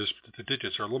opinion, the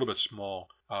digits are a little bit small.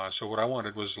 So what I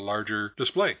wanted was a larger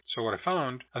display. So what I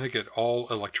found, I think at All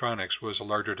Electronics, was a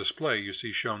larger display you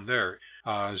see shown there.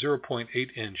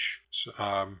 0.8 inch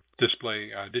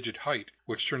display digit height,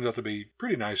 which turned out to be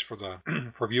pretty nice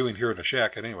for viewing here in the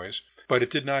shack anyways. But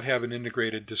it did not have an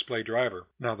integrated display driver.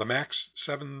 Now the Max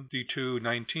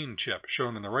 7219 chip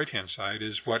shown on the right-hand side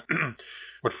is what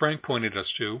Frank pointed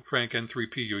us to. Frank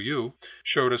N3PUU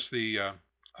showed us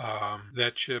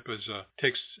that chip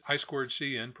takes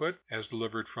I2C input as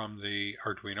delivered from the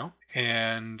Arduino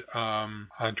and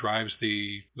drives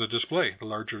the display.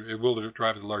 It will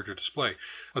drive the larger display.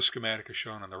 A schematic is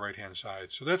shown on the right-hand side.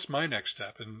 So that's my next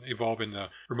step in evolving the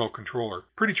remote controller.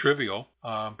 Pretty trivial,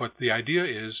 but the idea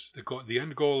is the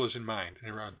end goal is in mind.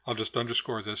 And I'll just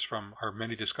underscore this from our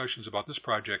many discussions about this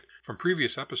project from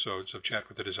previous episodes of Chat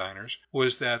with the Designers,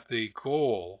 was that the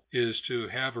goal is to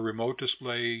have a remote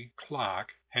display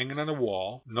clock hanging on the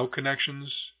wall, no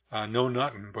connections, no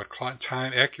nothing, but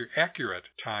accurate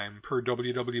time per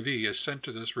WWV is sent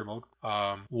to this remote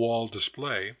wall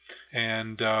display,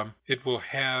 and it will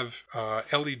have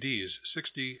LEDs,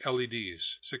 60 LEDs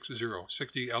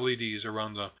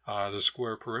around the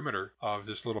square perimeter of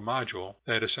this little module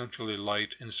that essentially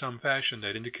light in some fashion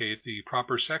that indicate the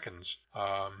proper seconds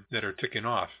that are ticking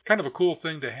off. Kind of a cool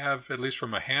thing to have, at least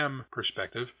from a ham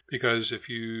perspective, because if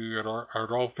you are at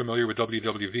all familiar with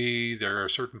WWV, there are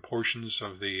certain portions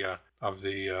of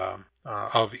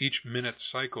each minute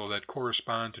cycle that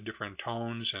correspond to different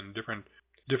tones and different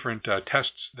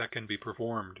tests that can be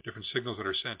performed, different signals that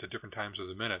are sent at different times of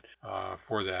the minute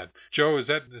for that. Joe, is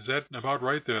that about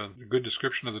right? The good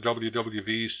description of the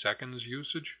WWV seconds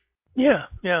usage? Yeah.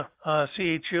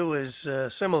 CHU is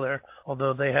similar,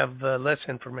 although they have less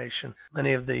information.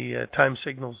 Many of the time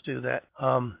signals do that.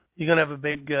 You going to have a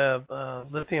big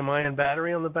lithium-ion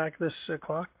battery on the back of this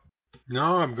clock?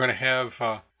 No, I'm going to have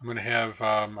I'm going to have,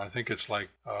 I think it's like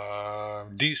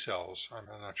D cells. I'm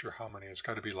not sure how many. It's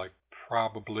got to be like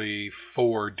probably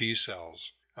 4 D cells.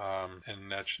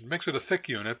 And that makes it a thick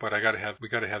unit, but we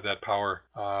got to have that power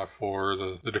for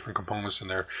the different components in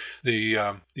there. The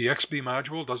XB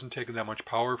module doesn't take that much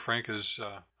power. Frank has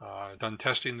done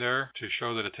testing there to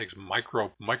show that it takes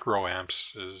microamps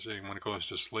when it goes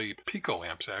to sleep,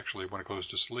 picoamps actually when it goes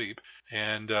to sleep.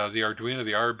 And the Arduino,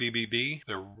 the RBBB,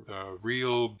 the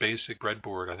real basic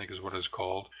breadboard, I think is what it's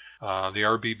called. The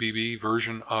RBBB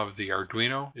version of the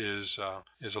Arduino is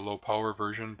a low power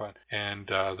version, and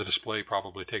the display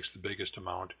probably takes the biggest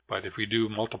amount. But if we do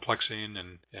multiplexing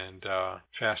and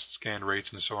fast scan rates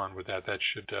and so on with that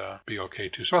should be okay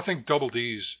too. So I think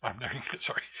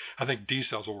I think D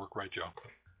cells will work right, Joe.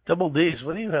 Double Ds,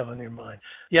 what do you have on your mind?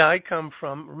 Yeah,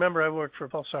 remember I worked for a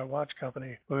Pulsar watch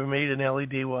company where we made an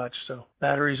LED watch, so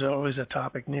batteries are always a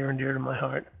topic near and dear to my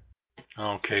heart.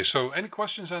 Okay, so any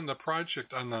questions on the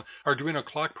project, on the Arduino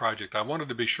clock project? I wanted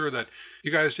to be sure that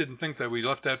you guys didn't think that we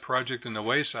left that project in the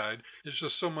wayside. There's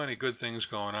just so many good things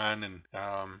going on, and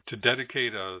to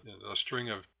dedicate a string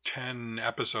of 10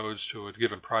 episodes to a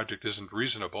given project isn't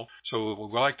reasonable. So what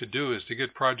we like to do is to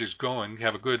get projects going,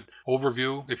 have a good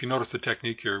overview. If you notice the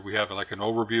technique here, we have like an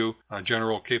overview, a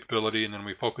general capability, and then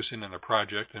we focus in on a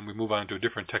project, and we move on to a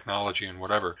different technology and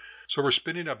whatever. So we're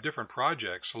spinning up different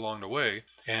projects along the way.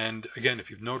 And again, if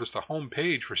you've noticed the home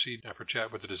page for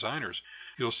Chat with the Designers,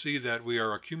 you'll see that we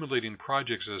are accumulating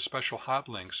projects as special hot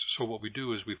links. So what we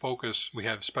do is we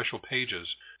have special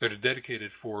pages that are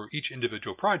dedicated for each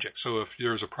individual project. So if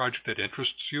there's a project that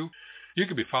interests you, you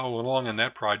could be following along on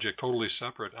that project totally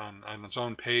separate on its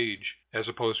own page, as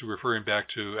opposed to referring back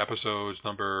to episodes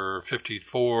number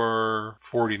 54,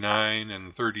 49,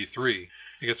 and 33.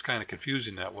 It gets kind of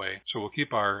confusing that way. So we'll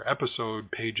keep our episode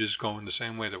pages going the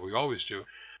same way that we always do,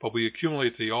 but we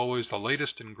accumulate the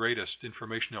latest and greatest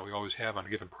information that we always have on a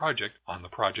given project on the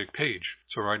project page.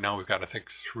 So right now we've got, I think,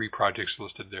 3 projects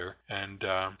listed there. And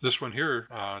this one here,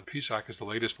 PSoC, is the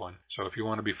latest one. So if you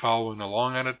want to be following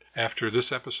along on it after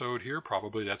this episode here,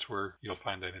 probably that's where you'll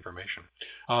find that information.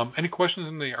 Any questions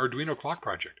on the Arduino clock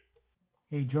project?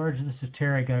 Hey, George, this is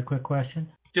Terry. Got a quick question?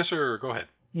 Yes, sir. Go ahead.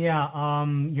 Yeah,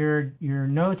 your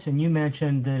notes, and you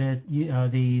mentioned that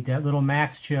that little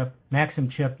Maxim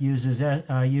chip uses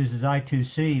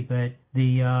I2C, but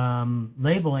the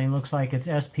labeling looks like it's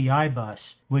SPI bus,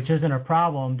 which isn't a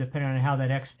problem depending on how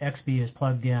that XB is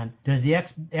plugged in. Does the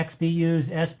XB use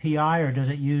SPI or does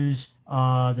it use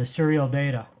the serial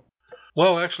data?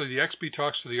 Well, actually, the XB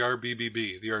talks to the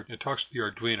RBBB. It talks to the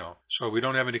Arduino. So we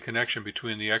don't have any connection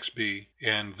between the XB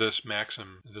and this Max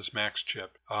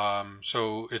chip.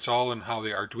 So it's all in how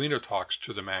the Arduino talks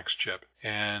to the Max chip.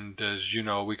 And as you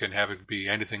know, we can have it be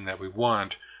anything that we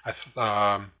want.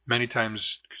 Many times,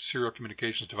 serial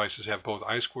communications devices have both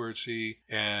I2C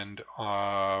and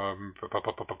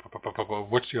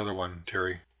what's the other one,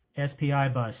 Terry? SPI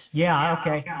bus. Yeah,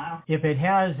 okay. If it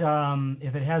has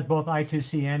both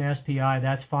I2C and SPI,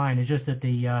 that's fine. It's just that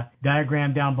the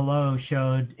diagram down below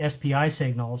showed SPI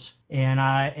signals,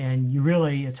 and you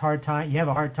have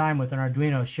a hard time with an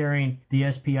Arduino sharing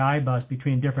the SPI bus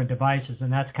between different devices,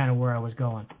 and that's kind of where I was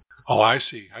going. Oh, I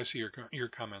see your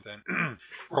comment then.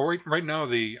 Well, right now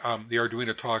the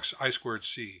Arduino talks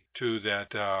I2C to that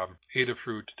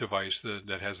Adafruit device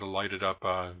that has the lighted up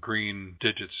green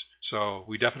digits. So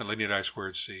we definitely need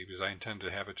I2C because I intend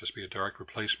to have it just be a direct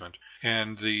replacement.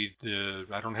 And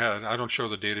I don't show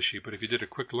the data sheet, but if you did a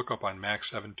quick lookup on Max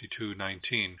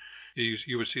 7219,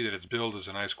 you would see that it's billed as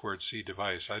an I2C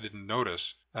device. I didn't notice.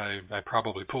 I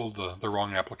probably pulled the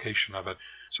wrong application of it.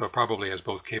 So it probably has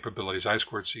both capabilities,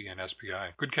 I2C and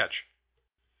SPI. Good catch.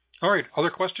 All right, other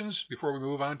questions before we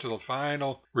move on to the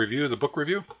final review, the book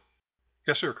review?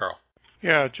 Yes, sir, Carl.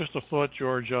 Yeah, just a thought,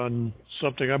 George, on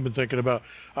something I've been thinking about.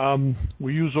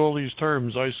 We use all these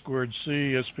terms,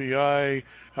 I2C, SPI.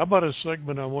 How about a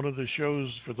segment on one of the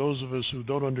shows for those of us who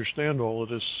don't understand all of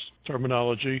this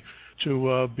terminology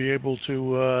to be able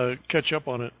to catch up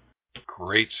on it?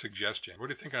 Great suggestion. What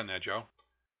do you think on that, Joe?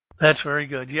 That's very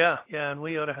good. Yeah, and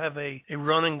we ought to have a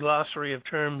running glossary of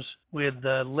terms with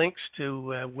links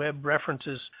to web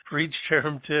references for each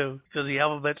term too, because the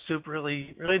alphabet soup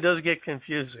really does get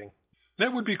confusing.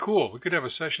 That would be cool. We could have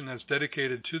a session that's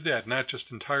dedicated to that, not just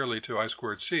entirely to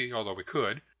I2C, although we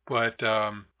could, but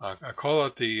I call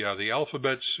it the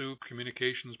alphabet soup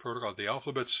communications protocol, the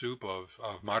alphabet soup of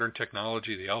modern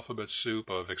technology, the alphabet soup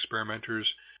of experimenters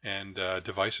and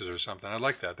devices or something. I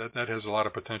like that. That has a lot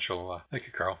of potential. Thank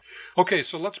you, Carl. Okay,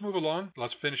 so let's move along.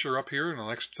 Let's finish her up here in the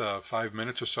next 5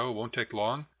 minutes or so. It won't take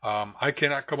long. I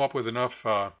cannot come up with enough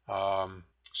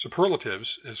superlatives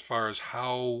as far as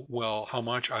how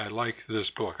much I like this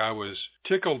book. I was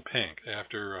tickled pink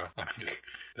after,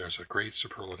 there's a great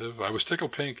superlative. I was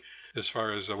tickled pink as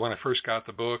far as when I first got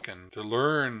the book, and to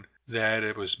learn that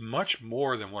it was much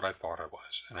more than what I thought it was.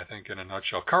 And I think in a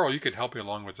nutshell, Carl, you could help me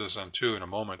along with this on too in a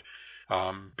moment.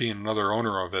 Being another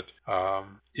owner of it,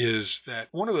 is that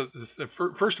one of the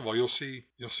first of all, you'll see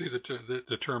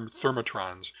the term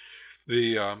thermotrons.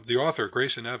 The author,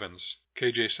 Grayson Evans,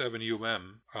 KJ7UM,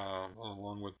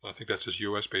 along with, I think that's his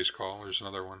U.S.-based call. There's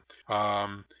another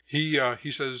one. He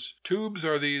says tubes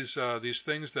are these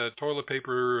things that toilet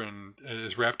paper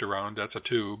is wrapped around. That's a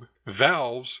tube.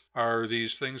 Valves are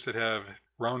these things that have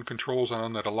round controls on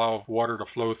them that allow water to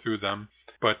flow through them.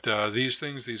 But these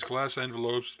things, these glass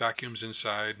envelopes, vacuums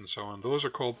inside, and so on, those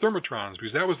are called thermotrons,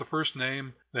 because that was the first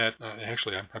name that,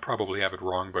 actually, I probably have it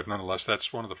wrong, but nonetheless,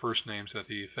 that's one of the first names that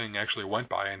the thing actually went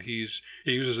by, and he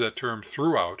uses that term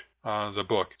throughout the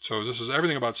book. So this is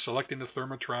everything about selecting the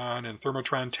thermotron and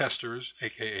thermotron testers,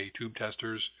 aka tube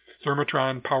testers,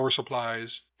 thermotron power supplies,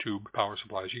 tube power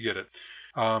supplies, you get it.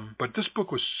 But this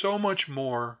book was so much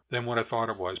more than what I thought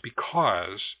it was,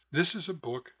 because this is a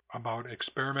book about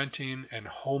experimenting and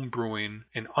home brewing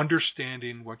and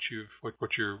understanding what you're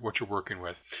working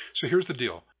with. So here's the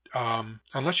deal.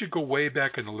 Unless you go way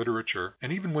back in the literature,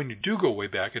 and even when you do go way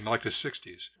back in like the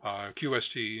 60s,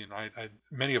 QST, and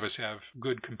many of us have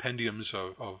good compendiums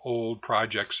of old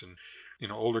projects and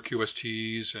older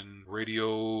QSTs and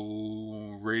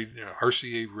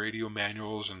RCA radio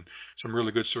manuals and some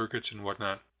really good circuits and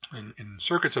whatnot. And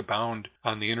circuits abound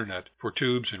on the internet for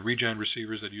tubes and regen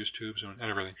receivers that use tubes and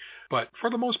everything. But for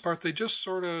the most part, they just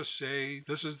sort of say,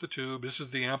 this is the tube, this is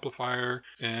the amplifier,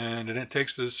 and it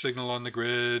takes the signal on the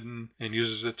grid and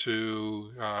uses it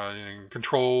to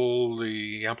control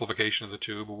the amplification of the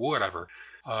tube or whatever.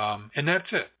 And that's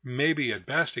it. Maybe at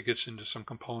best it gets into some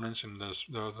components and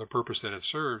the purpose that it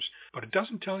serves, but it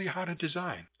doesn't tell you how to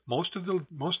design. Most of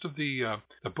the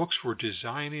books for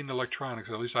designing electronics,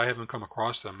 at least I haven't come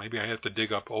across them. Maybe I have to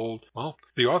dig up old. Well,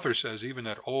 the author says even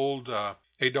that old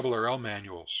ARRL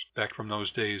manuals back from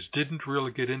those days didn't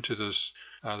really get into this.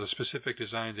 The specific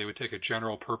design. They would take a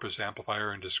general purpose amplifier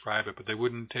and describe it, but they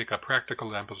wouldn't take a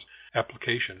practical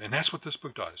application. And that's what this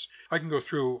book does. I can go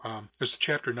through, there's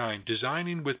chapter 9,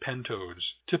 Designing with Pentodes.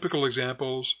 Typical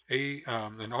examples,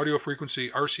 an audio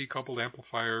frequency RC coupled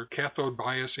amplifier, cathode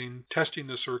biasing, testing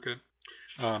the circuit,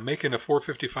 making a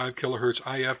 455 kilohertz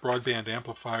IF broadband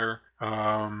amplifier.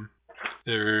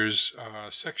 There's a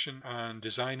section on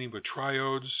designing with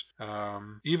triodes.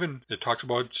 Even it talks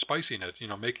about spicing it,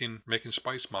 making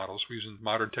spice models, using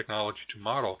modern technology to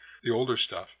model the older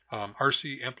stuff.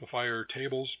 RC amplifier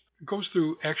tables. It goes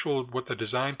through what the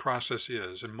design process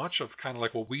is, and much of kind of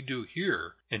like what we do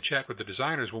here in Chat with the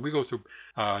Designers when we go through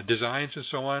designs and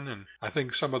so on. And I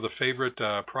think some of the favorite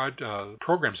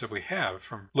programs that we have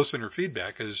from listener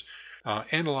feedback is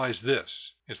Analyze This.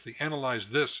 It's the Analyze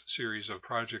This series of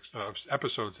projects,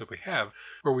 episodes that we have,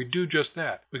 where we do just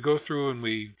that. We go through and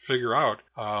we figure out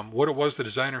what it was the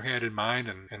designer had in mind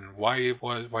and why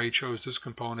he chose this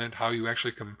component, how you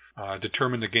actually can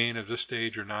determine the gain of this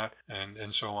stage or not,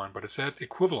 and so on. But it's that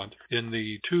equivalent in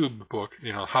the tube book,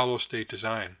 hollow state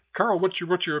design. Carl, what's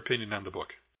your opinion on the book?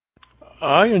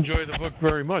 I enjoy the book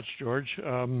very much, George.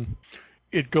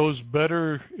 It goes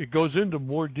into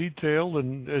more detail,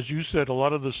 and as you said, a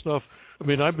lot of the stuff. I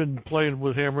mean, I've been playing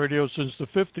with ham radio since the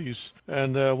 50s,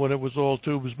 and when it was all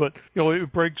tubes. But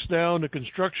it breaks down the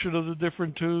construction of the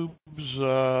different tubes,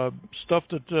 stuff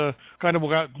that kind of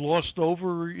got glossed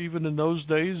over even in those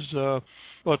days.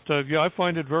 But I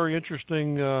find it very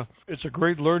interesting. It's a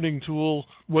great learning tool,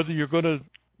 whether you're going to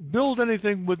build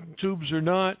anything with tubes or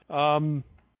not.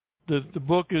 The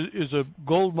book is a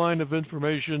gold mine of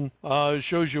information. It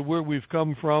shows you where we've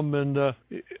come from, and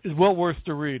it's well worth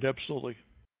to read, absolutely.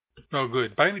 Oh,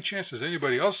 good. By any chance, has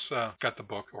anybody else got the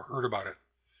book or heard about it?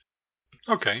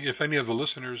 Okay, if any of the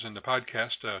listeners in the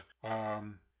podcast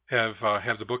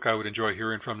have the book, I would enjoy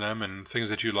hearing from them and things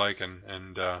that you like and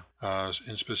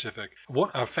in specific.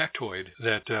 A factoid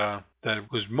that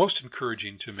was most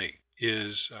encouraging to me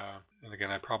is, and again,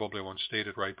 I probably won't state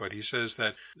it right, but he says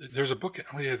that there's a book,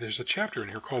 there's a chapter in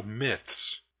here called Myths,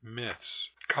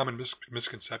 Common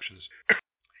Misconceptions.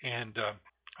 And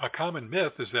a common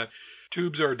myth is that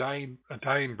tubes are a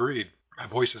dying breed. My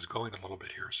voice is going a little bit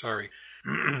here, sorry.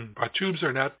 But tubes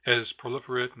are not as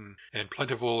proliferate and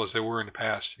plentiful as they were in the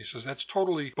past. He says that's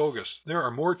totally bogus. There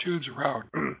are more tubes around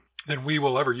than we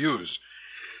will ever use.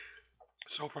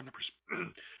 So from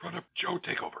the Joe,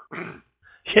 take over.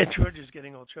 Yeah, George is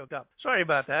getting all choked up. Sorry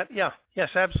about that. Yeah, yes,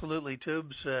 absolutely.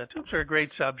 Tubes are a great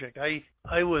subject.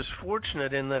 I was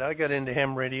fortunate in that I got into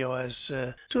ham radio as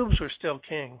tubes were still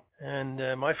king,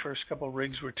 and my first couple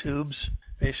rigs were tubes,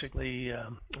 basically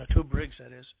tube rigs,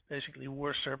 that is, basically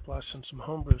war surplus and some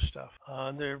homebrew stuff.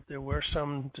 There were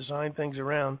some design things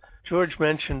around. George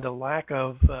mentioned a lack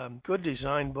of good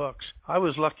design books. I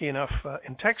was lucky enough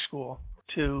in tech school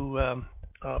to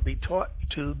be taught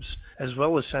tubes as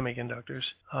well as semiconductors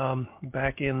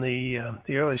back in the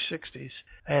early 60s.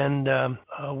 And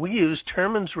we used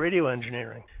Terman's Radio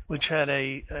Engineering, which had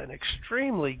an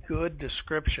extremely good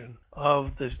description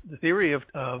of the theory of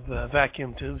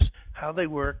vacuum tubes, how they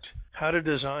worked, how to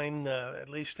design, at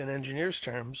least in engineers'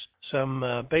 terms,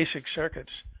 some basic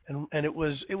circuits. And it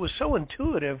was so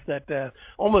intuitive that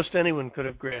almost anyone could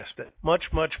have grasped it. Much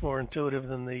more intuitive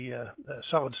than the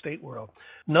solid state world.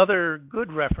 Another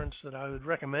good reference that I would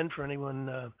recommend for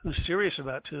anyone who's serious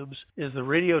about tubes is the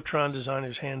Radiotron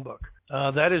Designer's Handbook.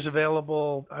 That is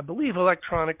available, I believe,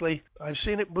 electronically. I've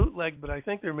seen it bootleg, but I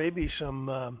think there may be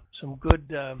some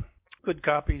good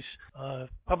copies,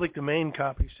 public domain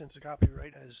copies, since the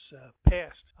copyright has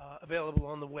passed, available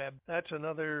on the web. That's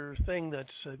another thing that's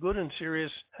good and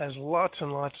serious, has lots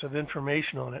and lots of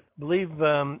information on it. I believe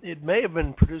it may have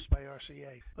been produced by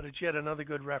RCA, but it's yet another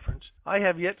good reference. I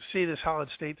have yet to see the solid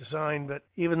state design, but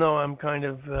even though I'm kind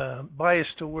of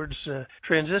biased towards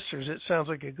transistors, it sounds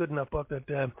like a good enough book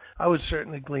that I would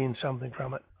certainly glean something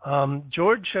from it.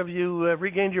 George, have you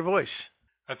regained your voice?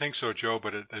 I think so, Joe,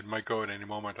 but it might go at any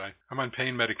moment. I'm on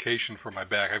pain medication for my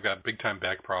back. I've got big-time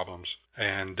back problems,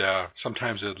 and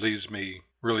sometimes it leaves me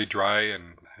really dry,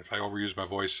 and if I overuse my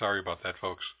voice, sorry about that,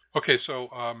 folks. Okay, so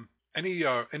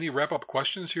any wrap-up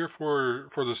questions here for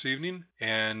this evening,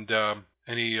 and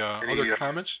any other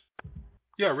comments?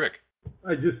 Yeah, Rick.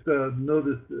 I just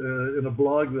noticed in a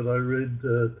blog that I read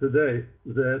today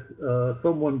that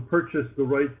someone purchased the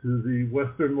right to the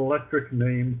Western Electric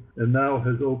name and now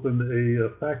has opened a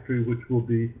factory which will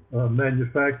be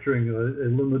manufacturing a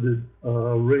limited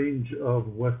range of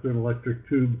Western Electric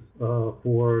tubes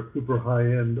for super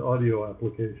high-end audio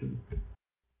applications.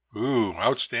 Ooh,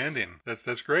 outstanding.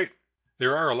 That's great.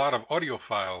 There are a lot of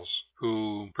audiophiles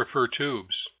who prefer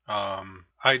tubes.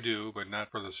 I do, but not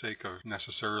for the sake of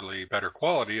necessarily better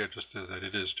quality, it's just that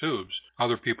it is tubes.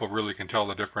 Other people really can tell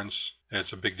the difference.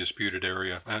 It's a big disputed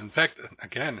area. And in fact,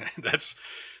 again,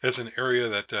 that's an area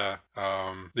that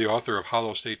the author of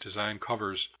Hollow State Design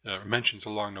covers, mentions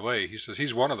along the way. He says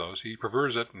he's one of those. He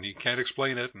prefers it, and he can't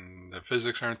explain it, and the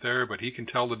physics aren't there, but he can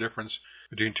tell the difference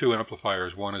between two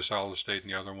amplifiers. One is solid state,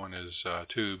 and the other one is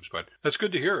tubes. But that's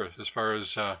good to hear as far as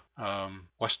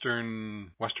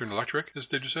Western Electric,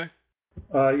 did you say?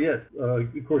 Yes.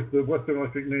 Of course, the Western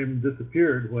Electric name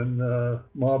disappeared when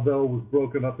Ma Bell was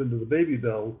broken up into the Baby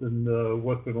Bells, and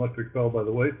Western Electric fell by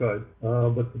the wayside.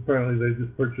 But apparently they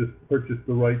just purchased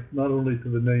the rights not only to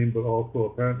the name, but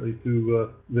also apparently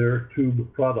to their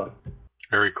tube product.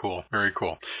 Very cool. Very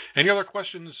cool. Any other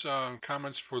questions,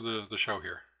 comments for the show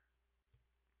here?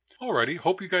 Alrighty.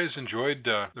 Hope you guys enjoyed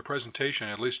the presentation,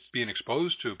 at least being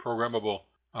exposed to programmable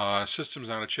systems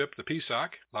on a chip, the PSoC.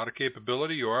 A lot of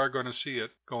capability. You are going to see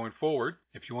it going forward.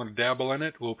 If you want to dabble in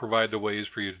it, we'll provide the ways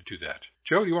for you to do that.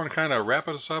 Joe, do you want to kind of wrap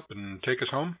us up and take us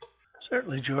home?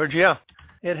 Certainly, George. Yeah.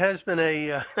 It has been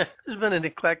an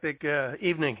eclectic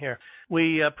evening here.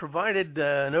 We provided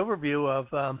an overview of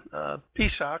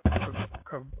PSoC,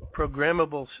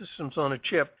 programmable systems on a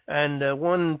chip, and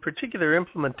one particular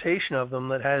implementation of them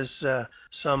that has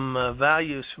some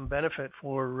value, some benefit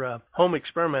for home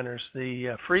experimenters,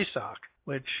 the PSoC,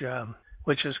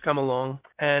 which has come along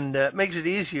and makes it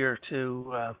easier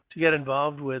to get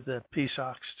involved with the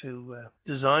PSoCs, to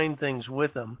design things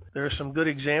with them. There are some good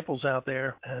examples out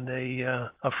there, and a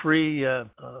free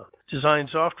design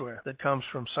software that comes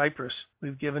from Cypress.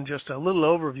 We've given just a little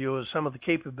overview of some of the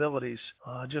capabilities,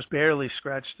 just barely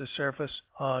scratched the surface.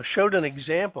 Showed an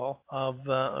example of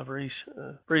a very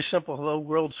simple hello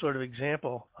world sort of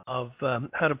example of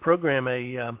how to program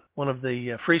one of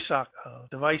the PSoC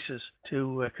devices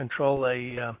to control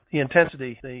the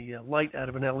intensity, the light out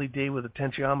of an LED with a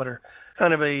tensiometer.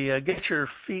 Kind of a get your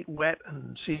feet wet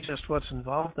and see just what's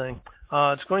involved thing.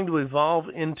 It's going to evolve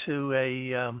into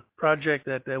a project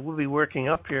that we'll be working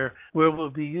up here, where we'll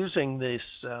be using this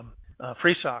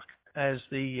PSoC as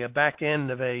the back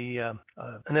end of an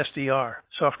SDR,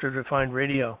 software-defined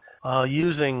radio,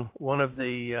 using one of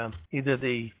the either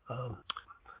the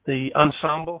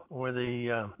Ensemble or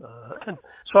the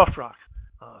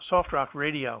SoftRock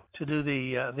radio to do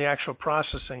the actual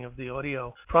processing of the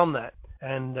audio from that,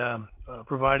 and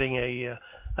providing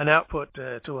an output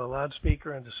to a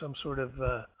loudspeaker and to some sort of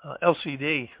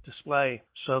LCD display,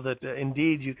 so that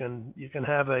indeed you can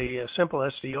have a simple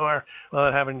SDR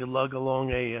without having to lug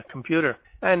along a computer.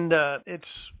 And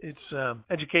it's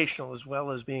educational as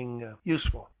well as being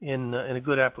useful in a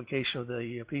good application of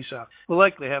the PSoC. We'll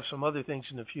likely have some other things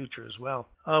in the future as well.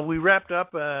 We wrapped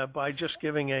up by just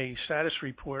giving a status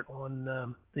report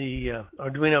on the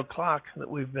Arduino clock that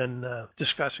we've been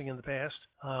discussing in the past,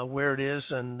 where it is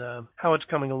and how it's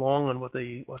coming along and what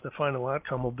the final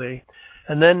outcome will be.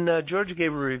 And then Georgia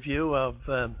gave a review of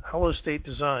hollow state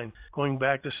design, going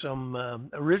back to some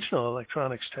original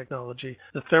electronics technology,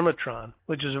 the Thermotron,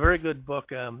 which is a very good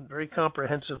book, very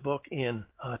comprehensive book in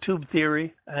tube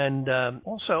theory, and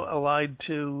also allied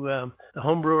to the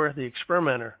homebrewer, the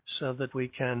experimenter, so that we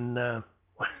can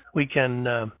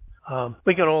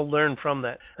all learn from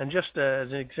that. And just as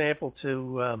an example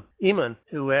to Eamon,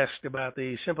 who asked about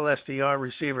the simple SDR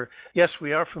receiver, yes,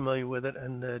 we are familiar with it,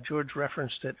 and George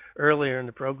referenced it earlier in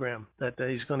the program, that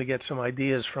he's going to get some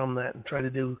ideas from that and try to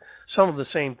do some of the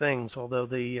same things, although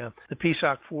the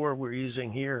PSoC 4 we're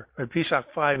using here, or PSoC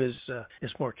 5 is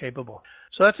more capable.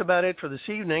 So that's about it for this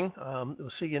evening.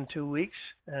 We'll see you in 2 weeks,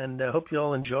 and I hope you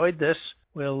all enjoyed this.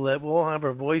 We'll all have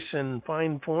our voice in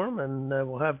fine form, and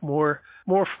we'll have more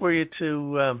for you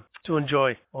to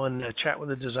enjoy on Chat with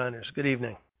the Designers. Good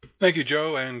evening. Thank you,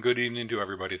 Joe, and good evening to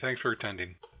everybody. Thanks for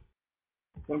attending.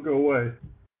 Don't go away.